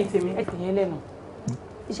 Ẹ ṣe ẹ̀yin tèmi ẹ tèyẹn lẹ́nu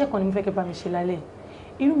iṣẹ́ kan ni mo fẹ́ kẹ́ bá mi ṣe lálẹ́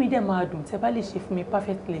inú mi dẹ̀ máa dùn tẹ́ bá lè ṣe fún mi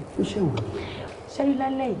perfectly. Iṣẹ́ wo? Ṣẹ́rí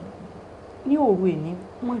lálẹ́ yìí ní òru èní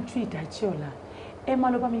wọ́n ju ìdájí ọ̀la ẹ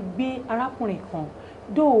máa lọ bá mi gbé arákùnrin kan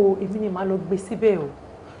dóò èmi ni màá lọ gbé síbẹ̀ o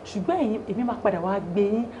ṣùgbọ́n èmi máa padà wá gbé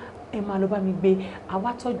yín ẹ máa lọ bá mi gbé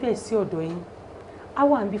àwa tọ́jú ẹ̀ sí ọ̀dọ̀ yín á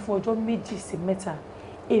wà níbí fún ọjọ́ 2 sí 3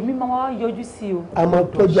 èmi máa wá yọjú sí o. A máa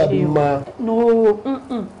tọ́jú àbí máa. no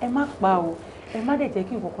ẹ má pa o ẹ má dẹ̀ jẹ́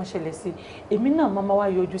kí nǹkan kan ṣẹlẹ̀ sí èmi náà máa wá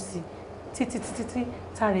yọjú sí títí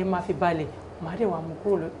tára ẹ máa fi balẹ̀ màá dẹ̀ wá mú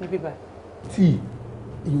kúrò níbí báyìí. Tí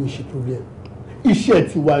ìyóò ṣe problem iṣẹ́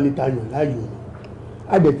ti wà ní tayọ̀ láàyò ni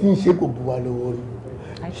a dẹ̀ ti ń ṣe kò bu wa lọ́wọ́ rí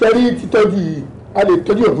ṣe rí títọ́jú yìí a lè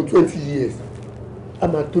tọ́jú ẹ̀ fún 20 years a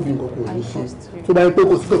máa tóbi nǹkan kò ní ṣe tó bá yẹ pé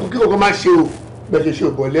kò sí kí kankan máa ṣe o bẹ́ẹ̀ ṣe ṣe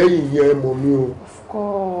ò bọ̀ lẹ́yìn yẹn mọ̀ mí o. Of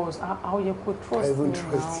course how you could trust me now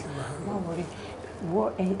má worry wọ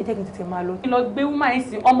ẹyin ẹ jẹ́ kí n tètè máa lọ. kí n lọ gbé wúmà yín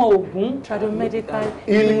sí ọmọ Ògún Tradomedical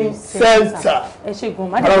Healing Center. ẹ ṣe gan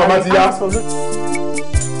má dé bá mi á sọ lójú.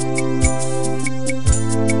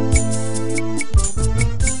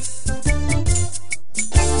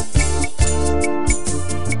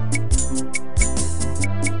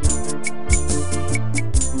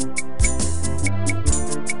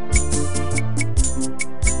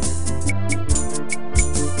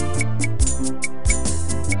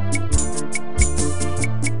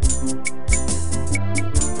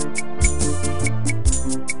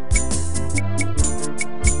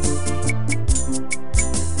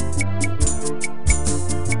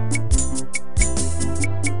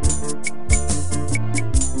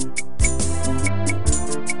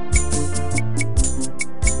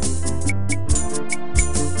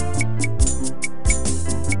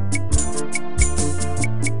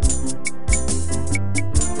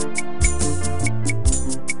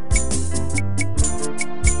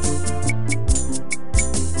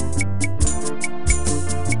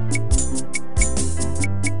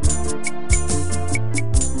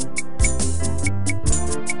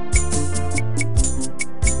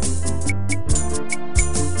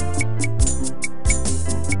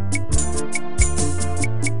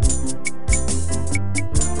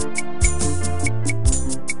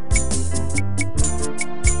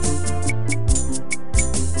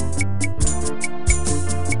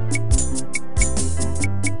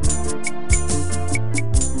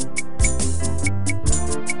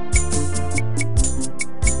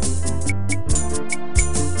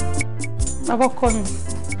 Abọ́kọ́ mi.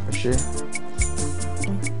 Ṣé?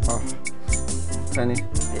 TENI?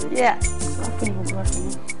 Yeah.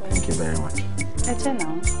 Thank you very much. Ẹ jẹ́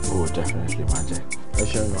náà. Oh, definitely, máa jẹ. Ẹ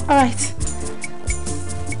ṣeun gan. All right.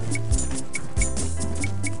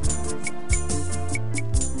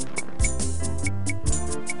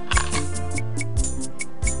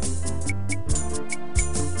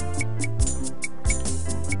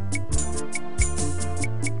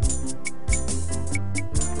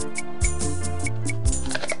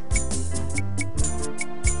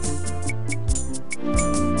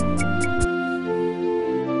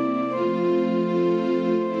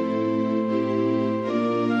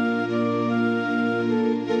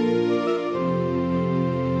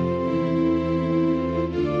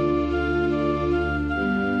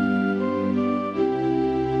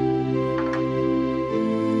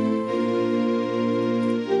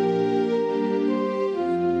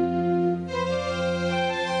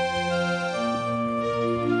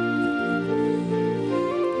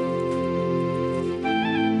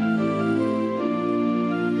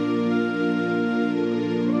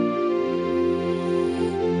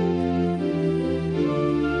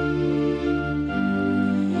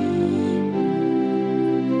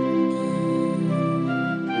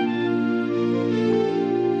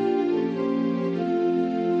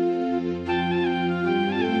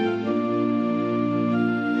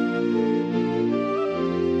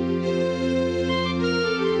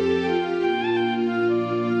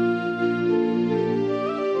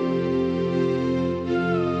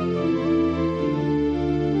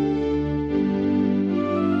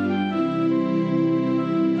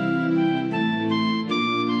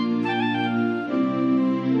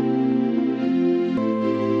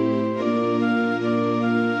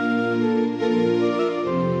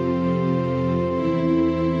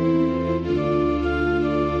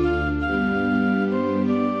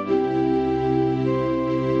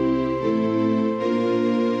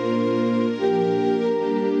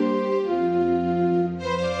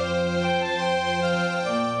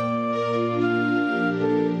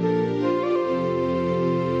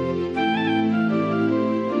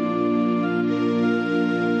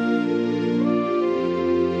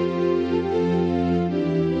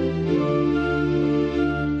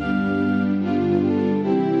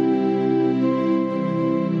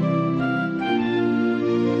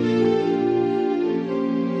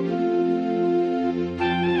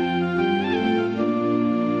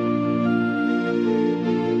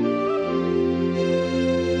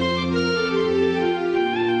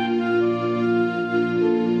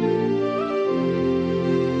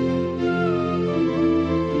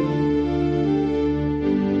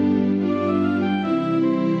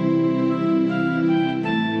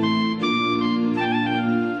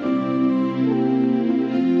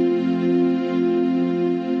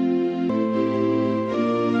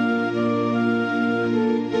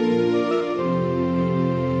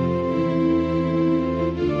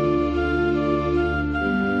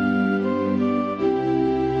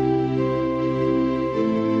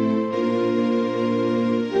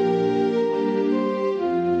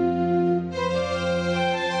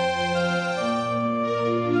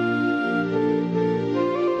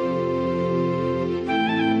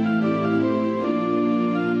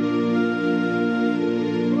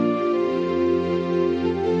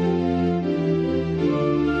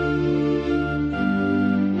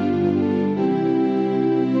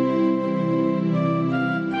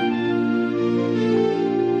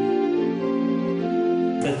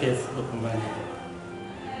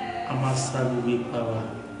 a máa sá gbogbo ipá wa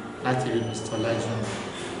láti rí Mr. Olajuwon.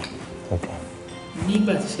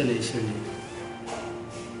 Nígbà tí ìṣẹ̀lẹ̀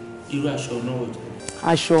irú aṣọ náà wọ̀ jẹ́.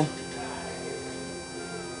 Aṣọ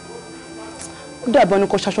ó dàbọ̀ ní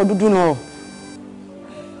kò ṣaṣọ dúdú náà.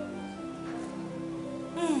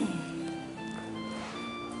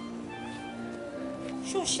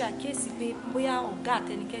 ṣó ṣe àkíyèsí pé bóyá ọ̀gá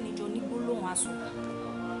àtẹnikẹ́ni jọ ní gbólóhùn aṣọ.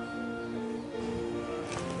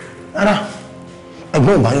 rárá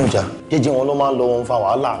ẹ̀gbọ́n ìbáyọ̀jà jẹ́jẹ́ wọn ló máa ń lọ wọn fa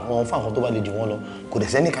wàhálà wọn fa nǹkan tó bá lè jù wọn lọ kò dẹ̀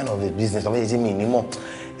sẹ́ni kind of a business ọ̀fẹ́ tí mi ní mọ̀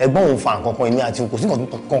ẹ̀gbọ́n òun fa nǹkan kan èmi àti kò sí nǹkan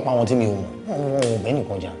tó kàn pa wọn tí mi ò mọ̀ wọn ò bẹ́ẹ̀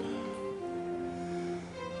nìkan jà.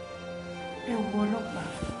 ẹ wo ọlọ́pàá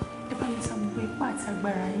ẹ bá mi sọ gbogbo ipá àti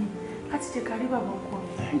agbára yín láti jẹ́ ká rí bàbá ọkọ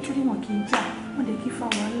nítorí wọn kì í jà wọn dẹ̀ kí fa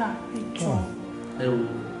wàhálà ìjọ. ẹ wo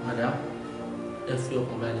madam ẹ fi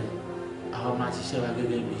ọkàn balẹ̀ àwọn máa ṣiṣẹ́ wa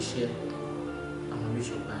gẹ́gẹ́ bí iṣẹ́ àwọn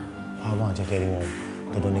bíṣọ̀ báyìí. àwọn máa jẹ́ kẹ́rí wọn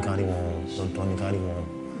dandan ní kárí wọn dandan ní kárí wọn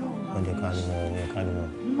wọ́n jẹ́ kárí wọn ní kárí wọn.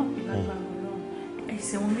 nígbà pé lágbára Ọlọ́run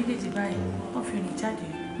ẹsẹ̀ wọn méjèèjì báyìí wọ́n fi rìn jáde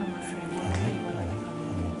wọ́n máa fi rìn wọ́n láyé wọn láyé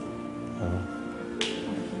wọn.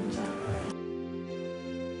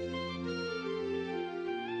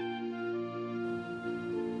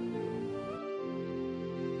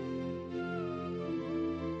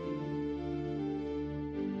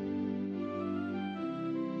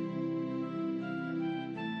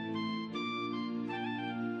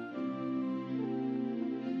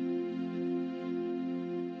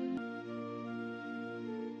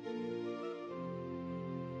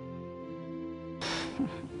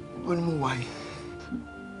 ó ní mo wà yìí.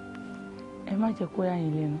 ẹ má jẹ́ kó yà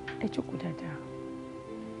yín lẹ́nu ẹ jókòó dáadáa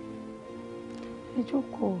ẹ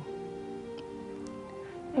jókòó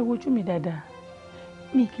ẹ wojú mi dáadáa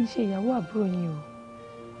mi kì í ṣe ìyàwó àbúrò yín o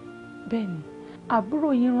bẹ́ẹ̀ ni àbúrò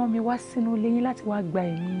yín rán mi wá sínú ilé yín láti wá gba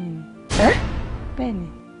ẹ̀mí yín ni bẹ́ẹ̀ ni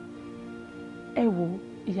ẹ wo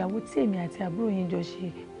ìyàwó tí èmi àti àbúrò yín jọ ṣe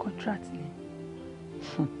contract ni.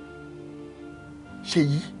 ṣe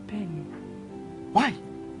yìí. bẹ́ẹ̀ ni. why.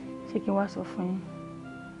 ṣé kí n wá sọ fún yín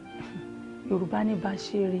yorùbá ní bá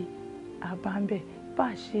ṣeré àbá ń bẹ bá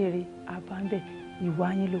ṣeré àbá ń bẹ ìwà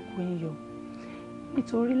yín ló kó yín yọ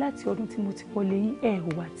nítorí láti ọdún tí mo ti wọlé yín ẹ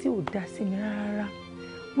hùwà tí ò dá sí mi rárá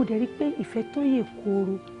mo dẹ̀ rí pé ìfẹ́ tó yè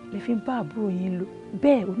kooro lè fi ń bá àbúrò yín lò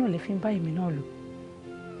bẹ́ẹ̀ òun náà lè fi ń bá èmi náà lò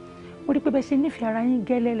mo rí pé bẹ́ẹ̀ ṣe nífẹ̀ẹ́ ara yín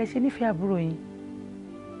gẹ́lẹ́ lẹ ṣe nífẹ̀ẹ́ àbúrò yín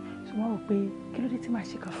so wọ́n rò pé kí ló dé tí màá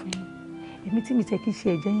ṣèkà fún yín èmi tí mi tẹ̀ kí n ṣe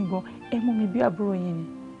ẹ̀jẹ̀ yín gan ẹ mú mi bí àbúrò yín ni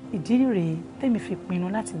ìdí rèé tẹ́mi fi pinnu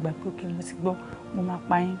láti gbà pé òkè mo ti gbọ́ mo máa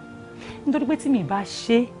pa yín nítorí pé tí mi bá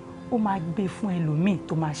ṣe ó máa gbé fún ẹlòmíì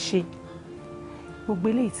tó máa ṣe gbogbo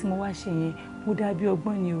eléyìí tí mo wá ṣe yẹn mo dàbí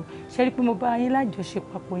ọgbọ́n ni o ṣe rí pé mo bá yín lájọṣe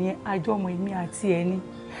papọ̀ yẹn àjọ ọmọ èmi àti ẹni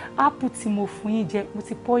ápù tí mo fún yín jẹ mo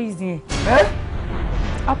ti poison yẹn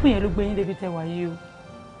ápù yẹn ló gbé yín débi tẹ́ wà yìí o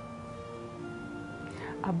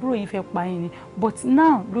àbúrò yín fẹ́ pa yín ni but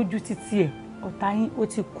now lójú títí ẹ̀ ọ̀tá yín ó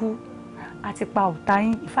ti kú àti pa ọ̀tá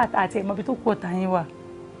yín ìfàtà àti ẹ̀mọ́bi tó kú ọ̀tá yín wà.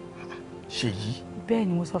 ṣèyí. bẹ́ẹ̀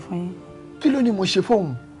ni mo sọ fún yín. kí ló ní mo ṣe fóun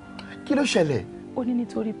kí ló ṣẹlẹ̀. ó ní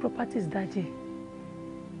nítorí properties dájẹ́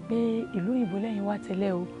pé ìlú òyìnbó lẹ́yìn wá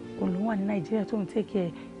tẹ́lẹ̀ o òun ló wà ní nàìjíríà tó ń take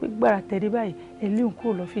care pé gbára tẹ̀lé báyìí ẹ lé òun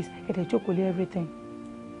kúrò lọ́fíìsì ẹ dẹ̀ jókòó lé everything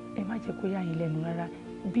ẹ má jẹ́ kó yà yín lẹ́nu rárá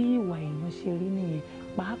bí ìwà èèyàn ṣe rí nìyẹn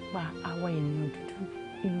pàápàá àwa ènìyàn dúdú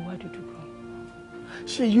inú wa dúdú gan.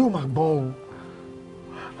 ṣé yóò máa gbọ́n o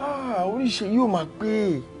oríṣi yóò máa pé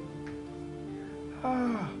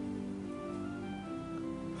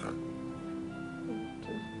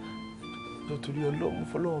nítorí ọlọ́run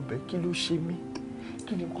fọlọ́run bẹ́ẹ̀ kí ló ṣe mí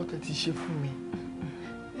kí ni nǹkan tẹ́ ti ṣe fún mi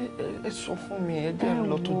ẹ sọ fún mi ẹ jẹ́ ń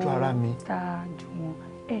lọ tọ́jú ara mi. tá a jù wọn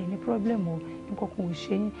ẹ ní pírọ́blẹ́mù o nǹkan kan ò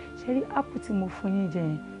ṣe yín ṣe rí ápù tí mo fún yín jẹ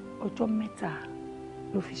yẹn ọjọ́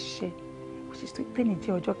 3 ló fi ṣiṣẹ́ òṣìṣẹ́ tẹ́nì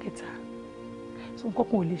jẹ́ ọjọ́ 3 so nǹkan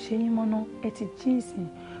kan ò lè ṣe yín mọ́ná ẹ ti jí ìsìn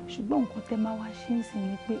ṣùgbọ́n nǹkan tẹ́ máa wá ṣe ń sìn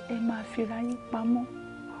ni pé ẹ máa fira yín pamọ́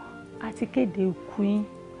àti kéde òkú yín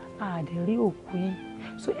àdẹ̀rí òkú yín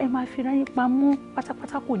so ẹ máa fira yín pamọ́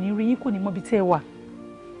pátápátá kò ní rí yín kò ní mọ́bi tẹ́ ẹ wà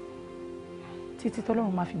títí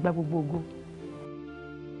tọ́lọ́run máa fi gba gbogbo ògo.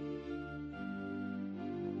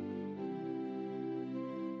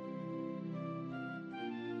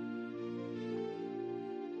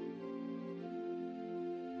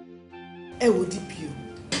 ẹ wo DPO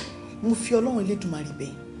mo fi Ọlọ́run Elédùmarè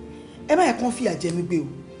bẹ̀ ẹ má yẹ kí wọ́n fi àjẹ mi gbé o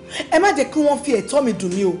ẹ má jẹ́ kí wọ́n fi ẹ̀tọ́ mi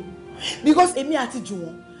dùn mí o because èmi àti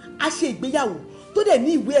Jùwọ́n a ṣe ìgbéyàwó tó dẹ̀ ní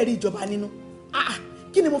ìwé ẹ̀rí ìjọba nínú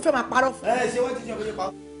kí ni mo fẹ́ máa parọ́ fún. ẹ ṣe wọ́n ti jẹ́ ọ̀pọ̀ pa.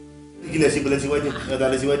 ìkìlẹ̀ sí ìpìlẹ̀ sí wedding ẹ̀dá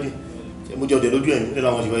lẹ̀ sí wedding mo jẹ́ ọ̀dẹ̀ lójú ẹ̀yìn nílò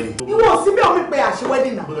àwọn sí wedding. ìwọ síbẹ̀ omi pe àṣẹ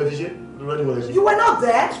wedding náà. mo lọ ti ṣe wedding mo lọ ṣe. You were not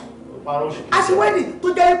there. a ṣe wedding tó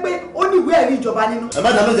jẹ́ pé ó ní ìwé ẹ̀rí ìjọba nínú. ẹ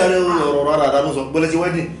má dáná jàre ọ̀rọ̀ rárá àdánù sọ gbọ́dọ̀ ṣe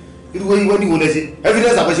wedding irú wedding wo lẹ ṣe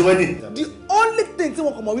evidence àpẹṣẹ wedding. the only thing tí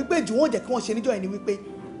wọn kò mọ̀ wípé jù wọ́n jẹ́ kí wọ́n ṣe níjọ́ yẹn ni wípé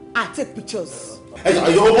I take pictures. ẹ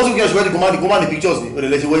jọ ó bọ́sùn kí ẹ ṣe wedding kó má ní pictures ni ó lè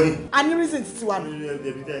lẹ ṣe wedding. a ní reason ti tiwa nù.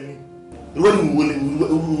 irú wedding wo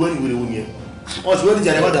ni ẹ wọ́n ṣe wedding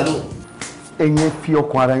jàre ẹ má dáná. ẹ̀yin fi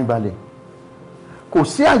ọkàn ara yín balẹ̀ kò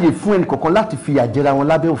sí àyè fún ẹnì kankan láti fi àjẹra wọn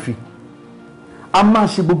lábẹ́ òfin a máa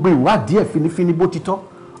ṣe gbogbo ìwádìí ẹ̀ finifini bó ti tọ́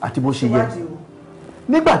àti bó ṣe yẹ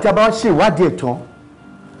nígbà tí a bá ṣe ìwádìí ẹ̀ tán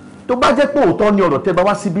tó bá jẹ́ pé òótọ́ ni ọ̀rọ̀ tẹ́ bá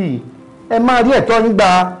wá síbí yìí ẹ máa rí ẹ̀tọ́ yín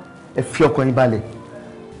gbà ẹ fi ọkàn yín balẹ̀.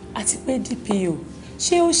 àti pé DPO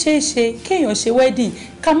ṣé ó ṣeé ṣe kéèyàn ṣe wedding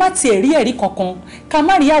ká má tiẹ̀ rí ẹ̀rí kankan ká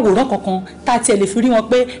má rí àwòrán kankan tá a tiẹ̀ lè fi rí wọn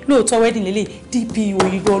pé lóòótọ́ wedding lélẹ̀ DPO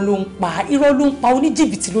irọ́ ló ń pa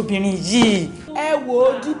oníjìbìtì lóbìnrin yìí. ẹ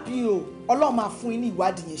wo DPO Ọlọ́run máa fún yín ní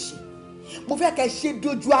ìwádìí yẹn ṣe mo fẹ́ kẹ́ ṣe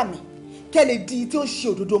dójú àmì kẹ́ lè di tí ó ṣe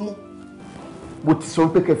òdodo mú. mo ti sọ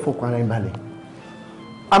pé kẹ́ fọkàn ara yín balẹ̀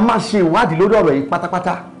a máa ṣe ìwádìí lórí ọ̀rọ̀ yìí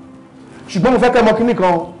pátápátá ṣùgbọ́n mo fẹ́ kẹ́ mọ̀ kíní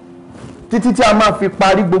kan títí tí a máa fi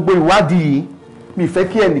parí gbogbo ìwádìí yìí mi fẹ́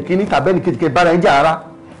kí ẹnìkíní tàbí ẹnìkejì kẹ́ bára yín jà rárá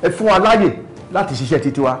ẹ fún wa láàyè láti ṣiṣẹ́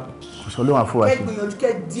títí wa kò sọ lóhùn àfọwọ́ ṣe. kẹ́ gbìyànjú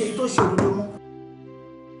kẹ́ di èyí tó ṣe òdodo mú.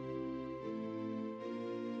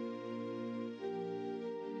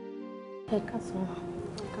 ẹ káàsán.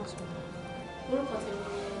 Orúkọ tèmi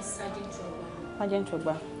ni Sergeant Ogba. Sergeant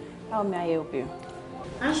Ogba, how may I help you?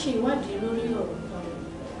 A ṣe ìwádìí lórí ọ̀rọ̀ kan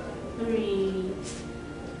lórí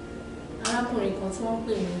arákùnrin kan tí wọ́n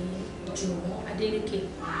pè ní Jùmọ̀ Adélékè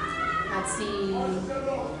àti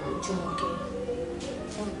Jùmọ̀kẹ́.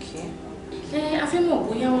 A fẹ́ mọ̀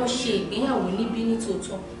bóyá wọ́n ṣe ìgbéyàwó níbí ní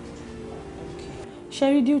tòótọ́. Ṣé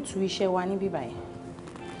rí due to iṣẹ́ wa níbí báyìí?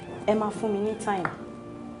 Ẹ máa fún mi ní time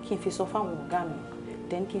kí n fi sọ fáwọn ọ̀gá mi.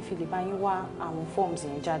 Then kí n fi lè bá yín wá àwọn forms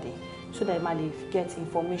yẹn jáde so that ẹ máa lè get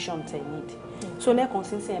information tẹ́ need. So lẹ́ẹ̀kan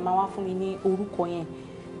sínsìn ẹ máa wá fún mi ní orúkọ yẹn.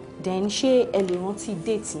 Then ṣé ẹ lè rántí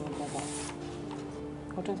date yẹn gbọ̀ngàn?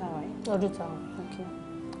 Ọdún táwa yìí? Ọdún táwa. Okay.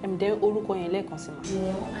 Then orúkọ yẹn lẹ́ẹ̀kan sí ma.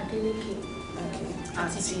 Jùmọ̀ Adélékè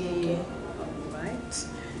àti Jùmọ̀kẹ́. Right.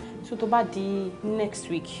 So tó bá di next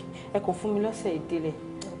week ẹ kàn fún mi lọ́sẹ̀ ìdílé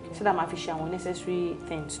so that máa fi ṣe àwọn necessary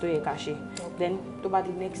things tó yẹ ká ṣe. Then tó bá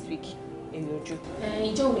di next week èyọjú.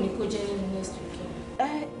 Ìjọ́ wo ni kò jẹ́ nínú next week?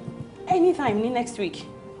 Anytime ní next week.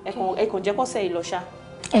 Ẹ kàn jẹ́ kó ṣe ìlọ́ṣà.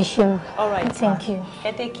 Ẹ ṣeun. All right. Thank you.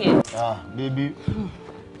 Ẹ take care. Baby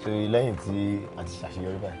so lẹ́yìn tí a ti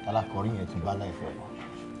ṣàṣeyọrí báyìí alákọ̀ọ́rí yẹn tún bá láìpẹ́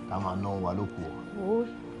ká máa ná wa lóko.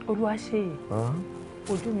 Olúwa ṣe yìí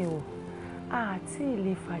ojú mi wò àti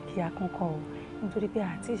ilé fàkíyà kankan o nítorí pé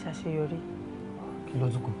àti ìṣàṣeyọrí. Kí ló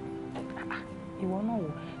tún kù? Ìwọ náà wò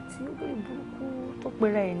tí ó bẹ̀rẹ̀ burúkú tó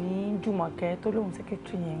pera ẹ̀ ní Jùmọ̀kẹ́ tó lóun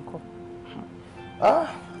sẹ́kẹ́tìrì yẹn ń kọ́.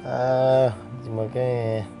 Jùmọ̀kẹ́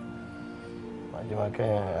yẹn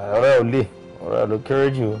ọ̀rẹ́ ò lè ọ̀rẹ́ ló kéré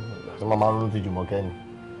jù ó tí wọ́n máa ń rántí Jùmọ̀kẹ́ ni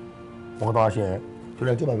wọ́n tó wá ṣe yẹn tó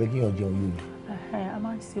lẹ́yìn tí ó bá fẹ́ kí èèyàn jẹun yóò a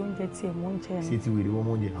máa ń ṣe oúnjẹ tí ẹ̀ mú oúnjẹ ni. ṣé ti wèrè wọ́n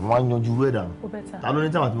mú oúnjẹ àwọn á yanjú irú ẹ̀ dànù. Ó bẹ́tà. Ta ló ní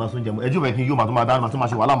táwọn àti máa sún oúnjẹ mu ẹjọ́ bẹ́ẹ̀ kí n yóò máa tó máa dáná máa tó máa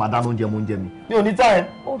ṣe wàhálà máa dáná oúnjẹ mu oúnjẹ mi. Mi ò ní time.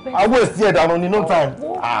 Àwọ̀ èsì ẹ̀ dànù ni no time.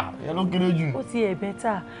 Ìyẹn ló kéré jù. Ó ti ẹ̀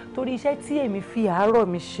bẹ́tà torí iṣẹ́ tí èmi fi àárọ̀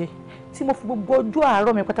mi ṣe tí mo fi gbogbo ọjọ́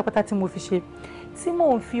àárọ̀ mi pátápátá tí mo fi ṣe tí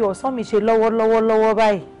mò ń fi ọ̀sán mi ṣe lọ́wọ́lọ́wọ́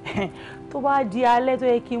báyìí tó bá di alẹ́ tó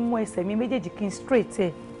yẹ kí n mú ẹsẹ̀ mi méjèèjì kí n straight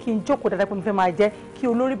ẹ̀ kí n jókòó dáadáa pé mo fẹ́ máa jẹ́ kí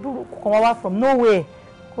olórí burúkú kan wá from nowhere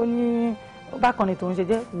kó ní bákan ni tòun ṣe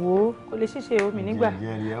jẹ́ wò ó kò lè ṣíṣe omi nígbà.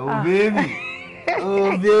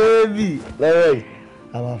 Oh baby lẹ́rẹ̀ yìí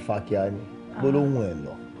a máa fa kíá ni gbólóhùn ẹ̀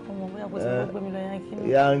lọ. ọmọ bóyá kò tí mo gbé mi lọ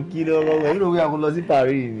Yankee lọ́wọ́ ẹ̀ yìí ló wíyà kó lọ sí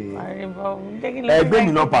Paris ni. Ẹgbẹ́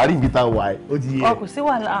mi lọ Paris ibi tá a wà ó ti yẹ. Kò sí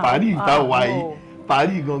wàhálà. Paris tá a wà yìí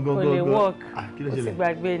Paris gangan. Kò lè work. Kí ló ṣẹlẹ̀? Kò sí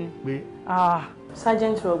gbàgbé ni. Pé.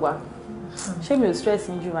 Sergeant Ogba ṣé mi ò stress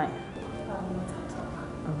ń jù báyìí?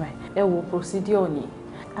 Ẹ wo procedure ni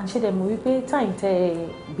and ṣe dẹ̀ mọ̀ wípé time tẹ́ ẹ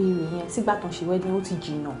béèrè yẹn sígbà tó ń ṣe wedding ó ti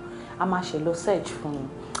jìnnà a máa ṣe lọ search fún un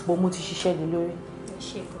bó mo ti ṣiṣẹ́ lé lórí.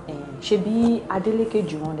 Ṣé bí Adélékè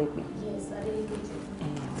jù wọ́n lẹ pé? Yes, Adélékè jù.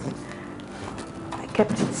 I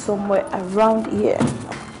kept it somewhere around here.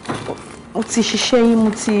 Mo ti ṣiṣẹ́ yín mo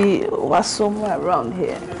ti wá somewhere around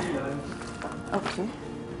here. Okay.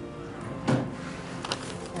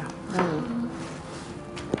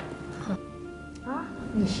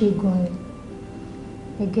 Ìṣe gan ni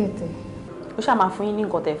ẹ gẹ̀tẹ̀. Ó ṣáà máa fún yín ní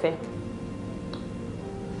nǹkan tẹ́ fẹ́.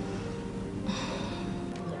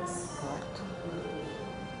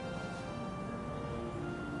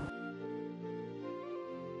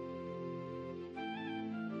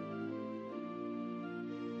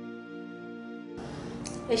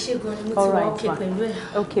 ẹ ṣé gan ni mo ti wá okay pẹ̀lú ẹ.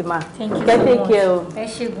 Okay ma. Thank you Take so care o. much. Ẹ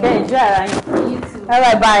ṣé gan. Get enjoy ara yín. You too. All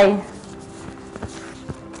right, bye.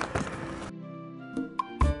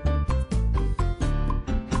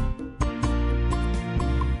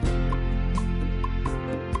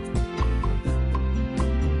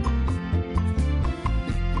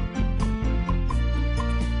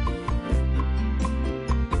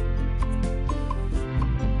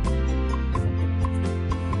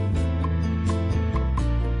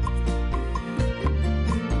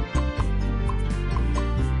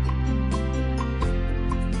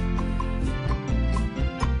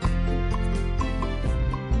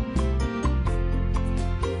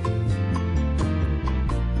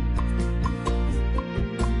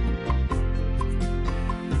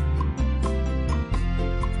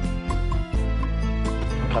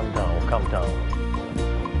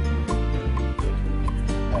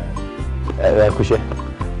 Kúṣẹ́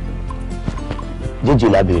jíjì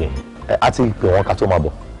lábẹ́rẹ́ a ti pè wọ́n ká tó máa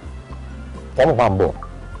bọ̀ wọ́n mọ̀ pa ń bọ̀.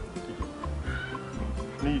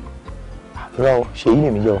 rọ ṣèyí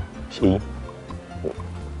lèmi jọ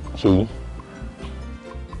ṣèyí.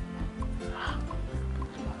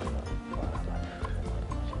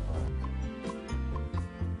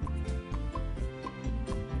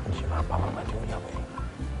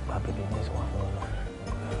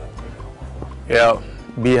 Yeah,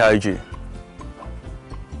 BIG.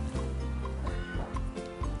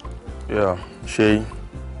 Yeah, Shay.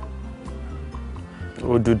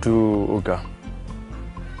 Odudu Oga.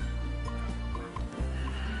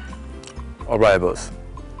 All right, boss.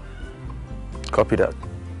 Copy that.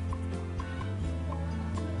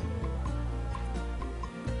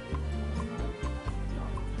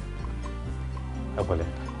 Abole,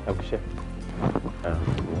 Akushe.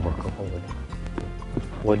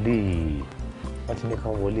 Wọlé. Wọ́n ti ní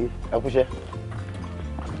kan wọlé. Akushe.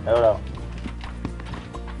 Ẹ rọra.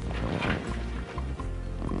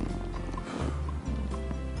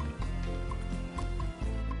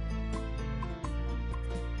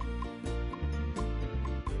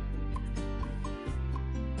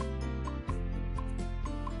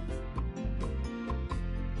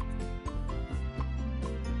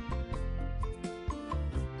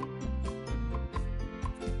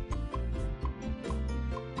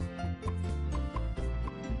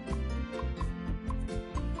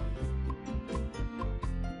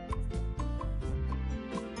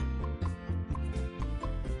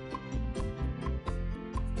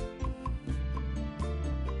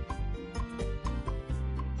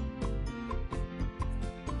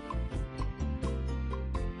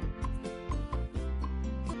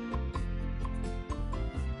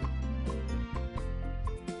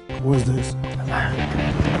 What's this?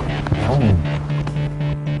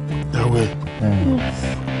 That way.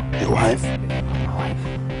 Your wife? My wife.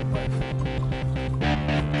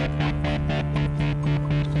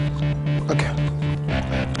 Okay.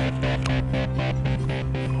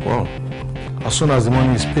 Well, as soon as the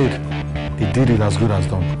money is paid, he did it as good as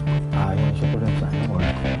done. You should put it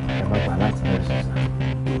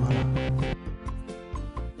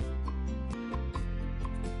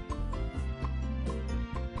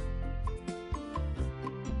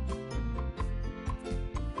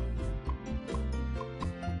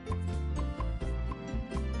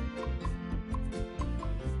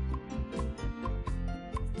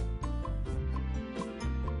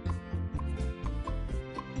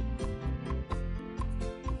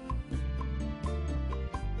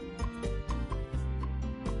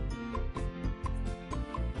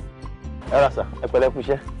ẹ rà sà ẹ pẹ̀lẹ́ kú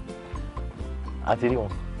iṣẹ́ àti rí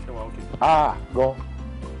wọn. Gan.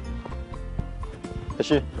 Ẹ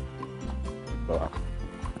ṣe. Rọra.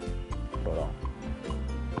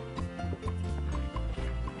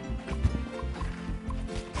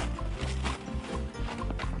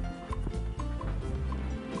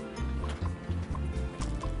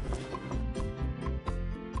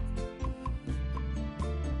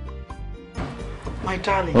 My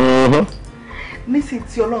darling. Nísìnyí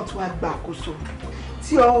tí Ọlọ́run tí wàá gba àkóso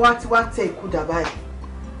tí ọwọ́ wa ti wá tẹ ìkúdà báyìí,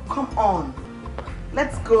 come on,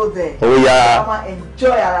 let's go there. Ó yá. Ká máa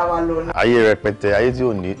enjoy ara wa lọ ní. Ayé rẹpẹtẹ, ayé tí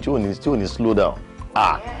ò ní slow down.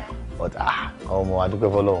 But ọmọ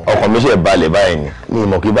adúpẹ́ fọlọ́run. Ọkàn mi ṣe balẹ̀ báyìí ni, ní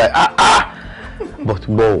ìmọ̀ kí báyìí. But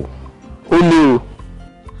gbọ́ ó lé o.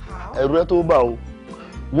 Ẹ̀rù ẹ tó bá o.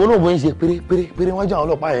 Wọ́n náà bọ́ ń ṣe péré wájú àwọn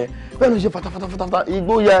ọlọ́pàá yẹn. Bẹ́ẹ̀ ló ṣe fatafata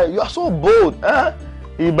ìgboyà, you are so bold.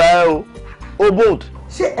 Ìbá ẹ o. O bold.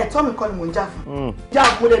 Ṣé ẹ̀tọ́ mi kọ́ ni mò ń jà fún? Jà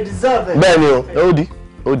kó lè deserve ẹ̀. Bẹ́ẹ̀ ni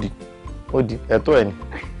ó di ẹ̀tọ́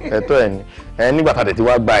ẹ̀ ni nígbà tá a tẹ̀ tí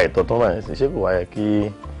wàá gba ẹ̀tọ́ tán báyìí ṣe kò wáyé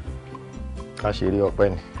kí ká ṣe eré ọpẹ́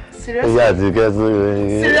ni. seriously. Ìyá àti kẹ́sùn rẹ̀.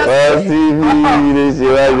 Wọ́n sí bí ilé ṣe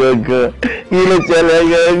wá gangan. Ilé ṣẹlẹ̀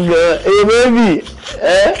gangan. Hey baby.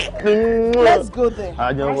 Let's go there.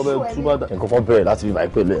 Àjọ ọkọ̀ bẹ́ẹ̀ túbọ̀ dà. Nǹkan kan bẹ̀rẹ̀ láti fi máa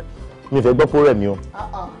pè lẹ̀. Mi fẹ́ gbọ́ kó rẹ̀ mi o.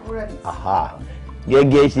 Aha.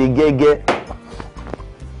 Gẹ́gẹ́ ṣe gẹ́gẹ́.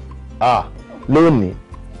 Lónìí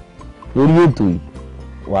lórí ètò yìí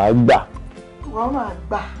wàá gbà. Wọ́n máa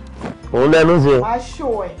gbà. Òun lẹ́nu ṣe. Wàá ṣò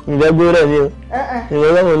ẹ̀. Ìfẹ́ gbóòrè ni o. Ìfẹ́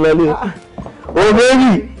lọ́mọ lọ́lé o. O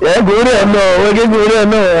bébì ẹ gbóòrè ẹ̀ náà o gé gbóòrè ẹ̀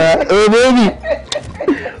náà o bébì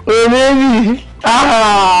o bébì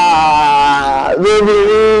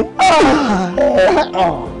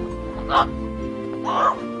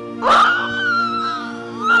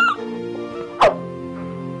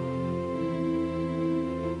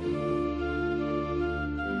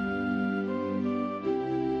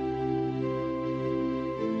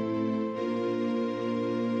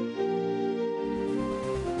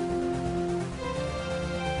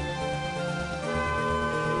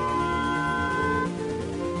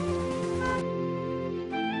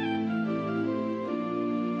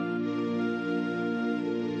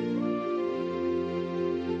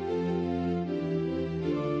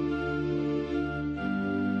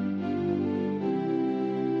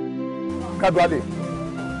Gradually.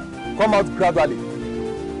 Come out gradually.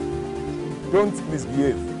 Don't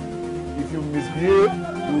misbehave. If you misbehave,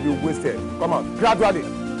 you will be wasted. Come out gradually.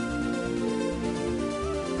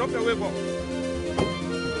 Drop your weapon.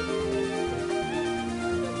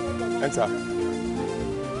 Enter.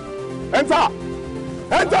 Enter.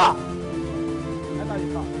 Enter. Enter the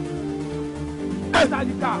car. Enter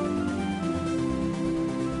the car.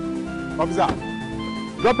 Officer,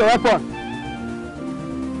 drop your weapon.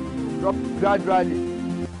 Drop gradually.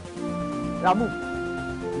 Now move.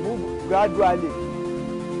 Move gradually.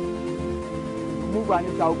 Move and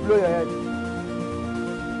it shall blow your head.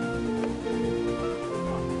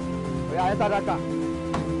 Yeah, enter that car.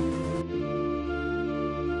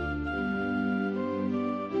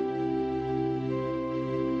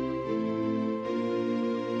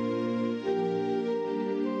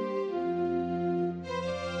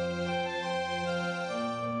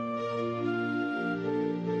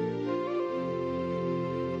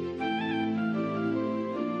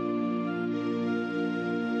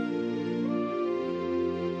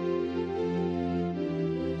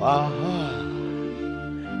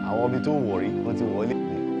 Àwọn ibi tó wọ̀ rí ó ti wọlé.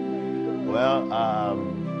 Well,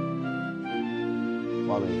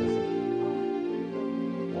 follow me, listen.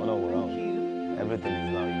 Wọ́n náà wọ̀ round. Everything is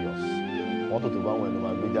now yours. Mọ́tò tó bá wọ̀ ẹ́ ló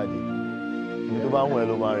máa gbé jáde. Ibi tó bá wọ̀ ẹ́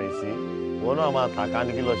ló máa rìn sí. Wọ́n náà máa tàkà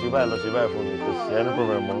ní kí lọ ṣe báyìí fún mi. Kò sí ẹni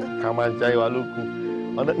problem mọ́. Ká máa jáde wa ló kù.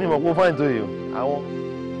 Ọ̀dọ́ mi mọ̀ kó fáìn tó yìí o. Àwọn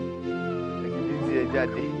ẹ̀kíndí tí ẹ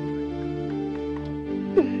jáde.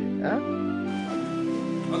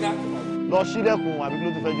 Lọ sílẹ̀kùn àbí kí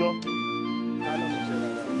ló tún fẹjọ́.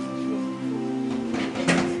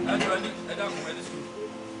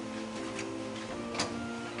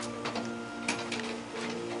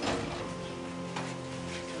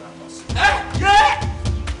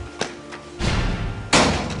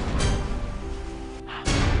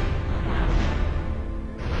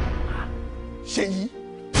 Ṣèyí,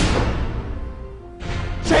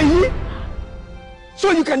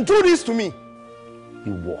 so you can do this to me.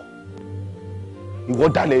 Ìwọ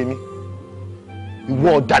dalẹ̀ mi.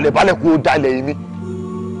 Ìwọ dalẹ̀ balẹ̀ kó dalẹ̀ mi.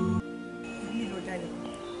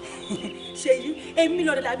 Ṣèyí, èmi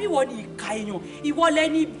lọ dalẹ̀ àbí ìwọ ni ìka èèyàn. Ìwọ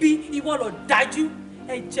lẹ́ni bí, ìwọ lọ dájú.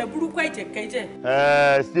 Ẹ̀jẹ̀ burúkú ẹ̀jẹ̀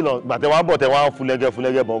kẹ́jẹ̀. Still on gbàtẹ́ wá bọ̀ tẹ́ wá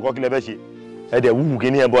fúlẹ́gẹ́ bọ̀ nǹkan kí lẹ fẹ́ ṣe. Ẹ̀dẹ̀ wúwú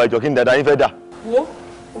kí ní ẹ̀ bọ̀ ẹjọ́ kí ni dada yín fẹ́ dà. Wo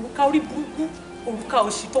òrùka orí burúkú, òrùka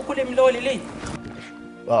òṣì tó kó lé mi lọ́wọ́ lélẹ́yìí.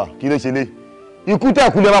 Kí ló ṣe lé? Ikú tẹ̀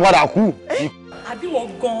kú lè má padà kú. Àbí wọ́n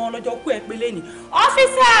gan-an lọ́jọ́ kú ẹ̀ pé lẹ́ni.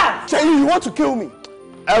 Ọ́físà! Ṣèyí, you want to kill me?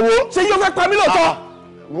 Ẹ wo. Ṣèyí, o fẹ́ pa mí lóòótọ́?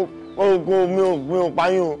 Mi ò pa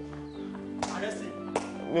yín o.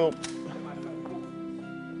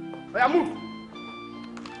 Oya, move.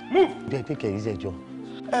 Move. Take it easy, Joe.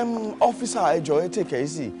 Officer, ẹ jọ̀ọ́, take it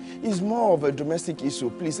easy. It's more of a domestic issue.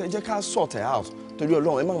 Please, ẹ jẹ́ ká sort it out. Torí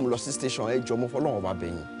Ọlọ́run, ẹ má mú lọ sí station, ẹ jọ̀ọ́, mo fọlọ́run ọba bẹ̀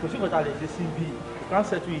yín. Kò sí nǹkan tá a lè ṣe sí bí. You can't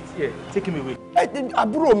settle it here. Take him away.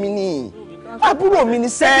 Àbúrò mi ni. Àbúrò mi ni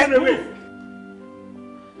sẹ́.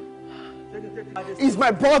 He's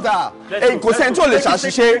my brother. Kò sẹ́ni tó lè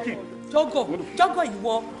ṣàṣìṣe. Jọ́gọ̀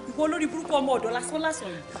ìwọ olórí burúkú ọmọ ọ̀dọ́ lásán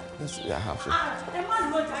yìí. Ẹ má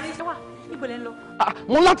lọ jàre ṣe wà. Ibo lẹ ń lọ?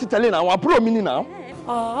 Mo láti tẹ̀lé náà, àwọn àbúrò mi ni náà.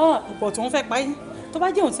 Ìbọ̀ tó ń fẹ́ pa yín. Tó bá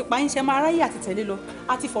jẹ́ òun ti pa yín ṣe máa ráyè àti tẹ̀lé lọ.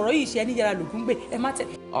 A ti fọ̀rọ̀ yìí ṣe ẹni yàrá lògùn gbé. Ẹ má tẹ̀.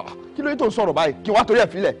 Kí ló yẹ tó ń sọ̀rọ̀ báyìí? Kí wá torí ẹ̀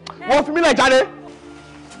filẹ̀. Wọ́n fi mí lẹ̀ jáde.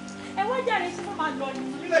 Ẹ wá jàre ṣé mo máa lọ ni. Fi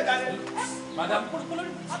mí lẹ̀ jáde. Madam.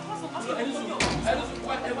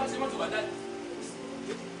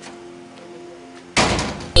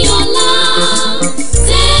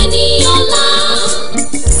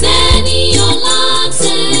 Teniola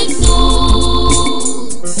Techno.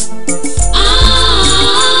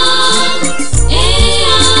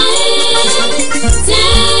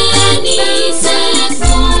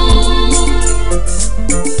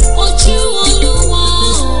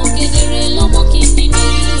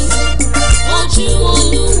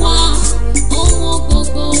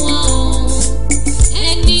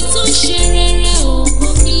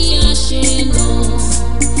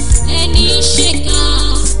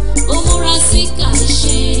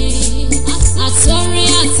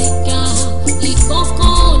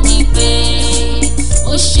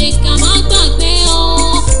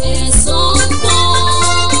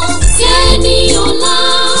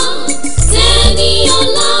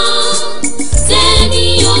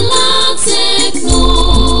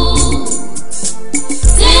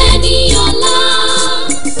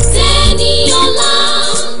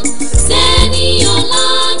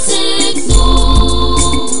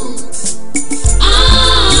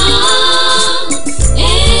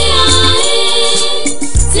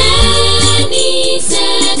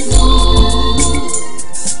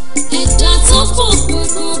 Ẹ̀dá tó fò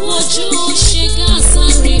gbogbo ojú ó ṣe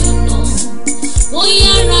gáàsáré